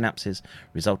neuronal synapses,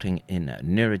 resulting in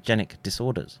neurogenic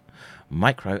disorders.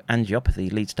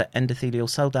 Microangiopathy leads to endothelial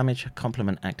cell damage,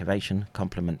 complement activation,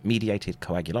 complement-mediated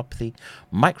coagulopathy,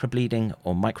 microbleeding,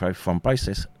 or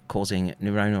microthrombosis, causing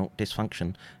neuronal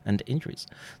dysfunction and injuries.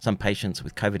 Some patients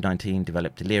with COVID-19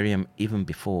 develop delirium even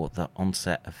before the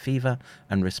onset of fever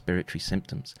and respiratory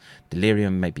symptoms.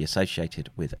 Delirium may be associated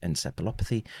with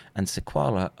encephalopathy and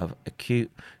sequelae of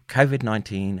acute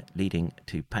COVID-19 leading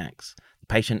to PAX. The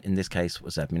patient in this case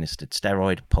was administered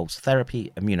steroid, pulse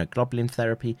therapy, immunoglobulin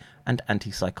therapy, and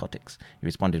antipsychotics. He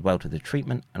responded well to the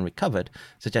treatment and recovered,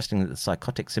 suggesting that the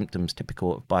psychotic symptoms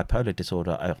typical of bipolar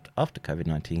disorder after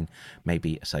COVID-19 may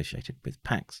be associated with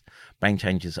PAX. Brain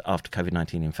changes after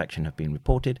COVID-19 infection have been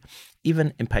reported,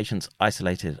 even in patients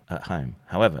isolated at home.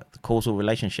 However, the causal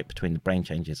relationship between the brain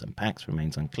changes and PAX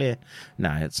remains unclear.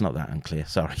 No, it's not that unclear,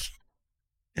 sorry.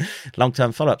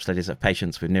 Long-term follow-up studies of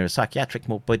patients with neuropsychiatric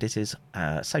morbidities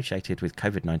associated with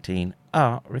COVID-19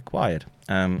 are required.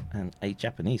 And a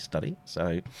Japanese study,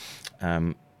 so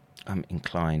I'm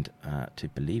inclined to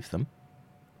believe them.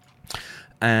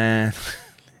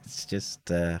 Let's just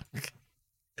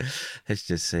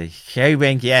see.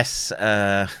 Human, yes.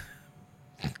 The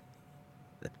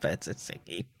birds are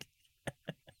singing.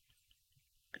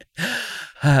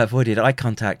 Avoided eye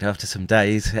contact after some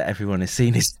days. Everyone has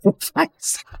seen his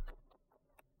face.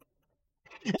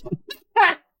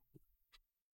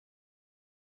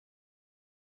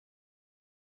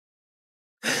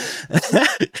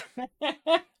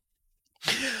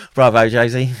 Bravo,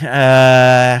 Josie.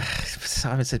 Simon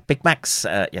said Big Macs.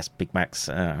 Yes, Big Macs.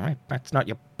 Right, that's not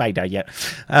your payday yet.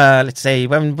 Let's see.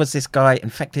 When was this guy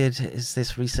infected? Is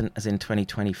this recent, as in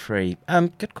 2023?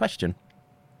 Good question.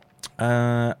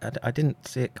 I didn't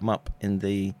see it come up in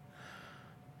the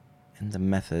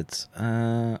methods.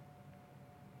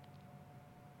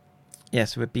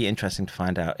 Yes, it would be interesting to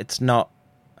find out. It's not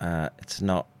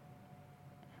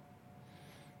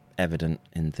evident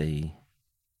in the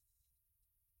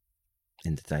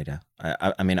data.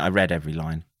 I mean, I read every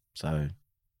line, so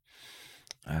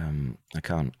I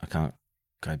can't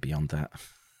go beyond that.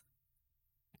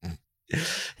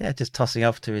 Yeah, just tossing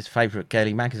off to his favourite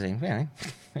girly magazine. Yeah,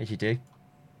 as you do.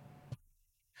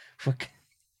 What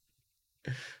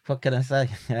can I say?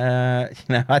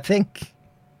 I think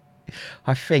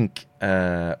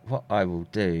what I will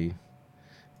do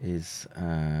is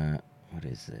what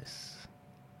is this?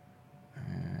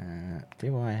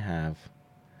 Do I have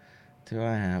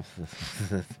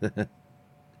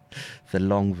the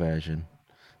long version?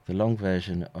 The long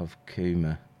version of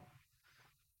Kuma.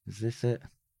 Is this it?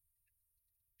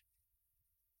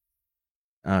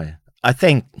 Oh yeah, I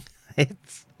think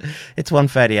it's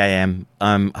 1:30 a.m.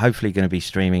 I'm hopefully going to be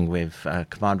streaming with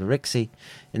Commander Rixie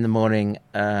in the morning.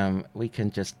 We can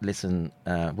just listen.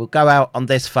 We'll go out on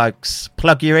this, folks.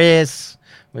 Plug your ears.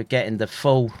 We're getting the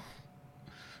full.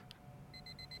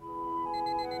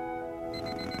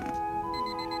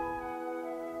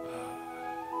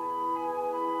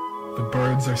 The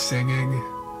birds are singing.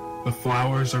 The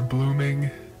flowers are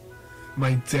blooming.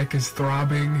 My dick is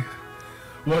throbbing.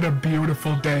 What a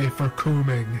beautiful day for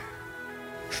cooming.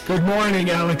 Good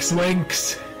morning, Alex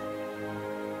Lynx.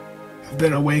 I've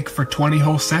been awake for 20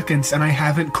 whole seconds and I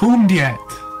haven't coomed yet.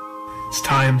 It's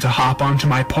time to hop onto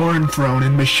my porn throne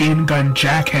and machine gun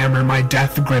jackhammer my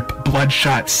death grip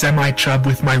bloodshot semi-chub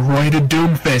with my roided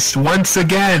doom fist once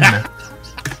again!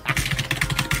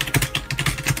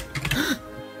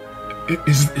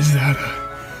 Is that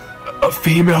a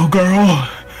female girl?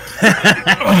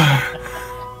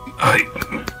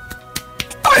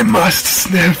 I must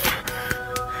sniff.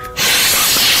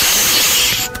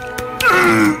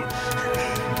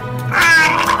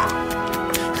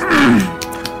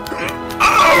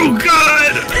 Oh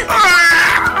God!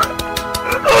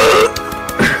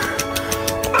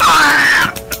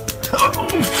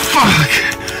 Oh fuck!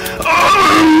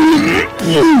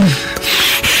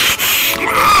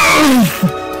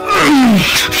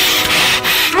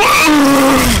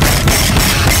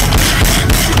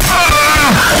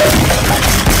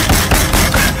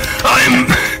 I'm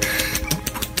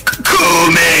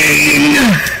coming.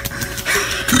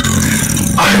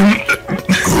 I'm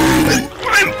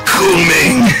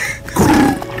coming.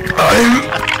 I'm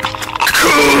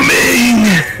coming.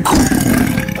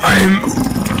 I'm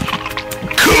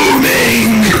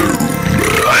coming.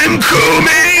 I'm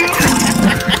coming.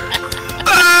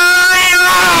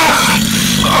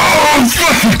 Oh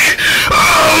fuck!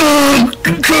 Oh,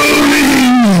 I'm coming.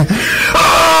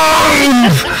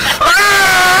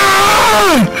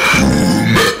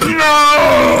 No!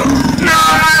 No!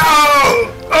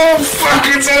 Oh fuck!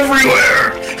 It's everywhere.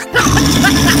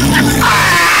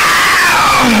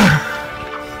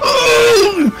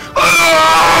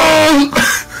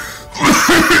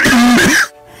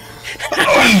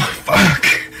 Oh fuck!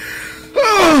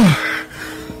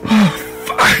 Oh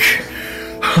fuck!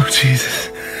 Oh Jesus!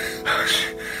 Oh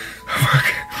fuck!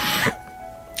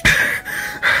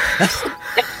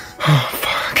 Oh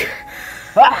fuck!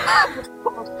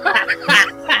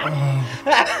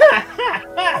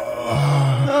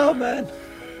 Oh man!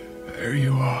 There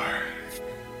you are.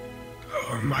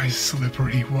 Oh, my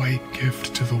slippery white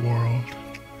gift to the world.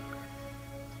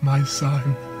 My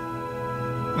son.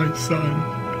 My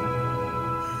son.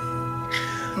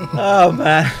 Oh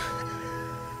man.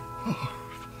 Oh.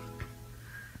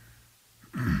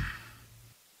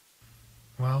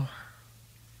 Well,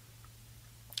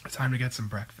 time to get some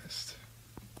breakfast.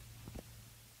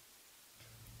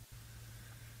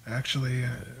 Actually,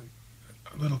 a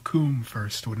little coom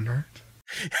first wouldn't hurt.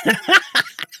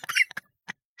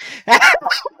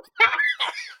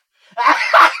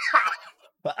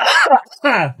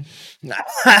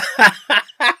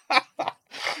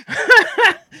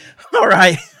 All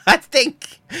right, I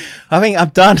think I'm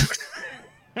done.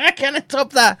 I can't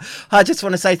top that. I just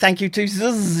want to say thank you to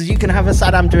Zzz. You can have a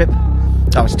Saddam drip.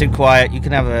 Oh, it's too quiet. You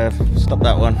can have a stop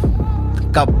that one.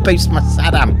 Got to boost my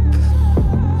Saddam.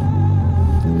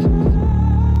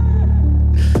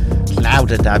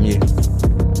 Louder, damn you.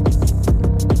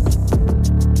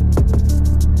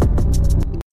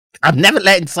 I'm never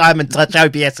letting Simon touch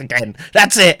OBS again.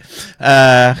 That's it.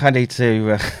 I need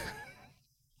to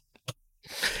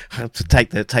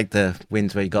take the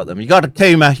wins where you got them. You got a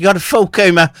Kuma. You got a full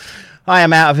Kuma. I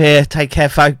am out of here. Take care,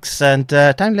 folks, and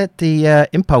don't let the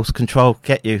impulse control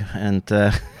get you. And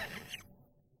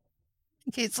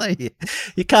you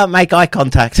can't make eye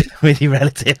contact with your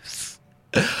relatives.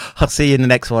 I'll see you in the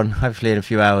next one. Hopefully in a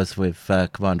few hours with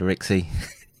Commander Rixie.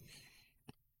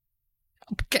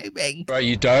 Bro,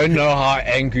 you don't know how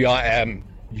angry I am.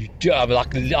 You do, I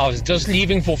was just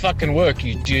leaving for fucking work.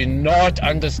 You do not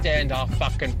understand how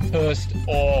fucking pissed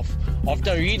off.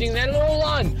 After reading that little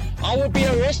line, I would be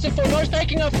arrested for not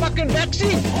taking a fucking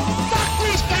vaccine. Fuck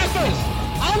these cappers!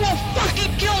 I will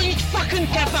fucking kill each fucking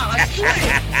capper, I swear!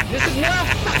 This is not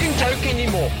a fucking joke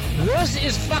anymore. This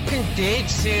is fucking dead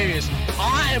serious.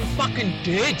 I am fucking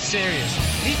dead serious.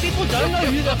 These people don't know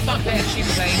who the fuck they're actually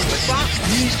playing with. Fuck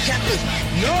these cappers.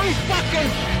 No fucking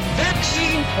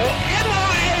vaccine or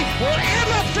mRNA will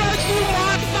ever flow through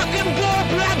my fucking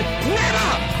blood.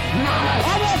 Never!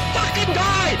 I will fucking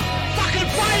die fucking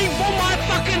fighting for my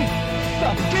fucking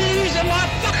beliefs and my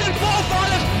fucking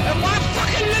forefathers and my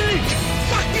fucking lineage.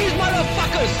 Fuck these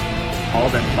motherfuckers! All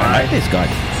that I like this guy.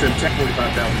 Sim check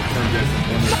 45,000 confirmed this.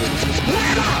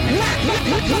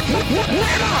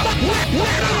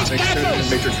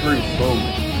 Matrix roof, boom.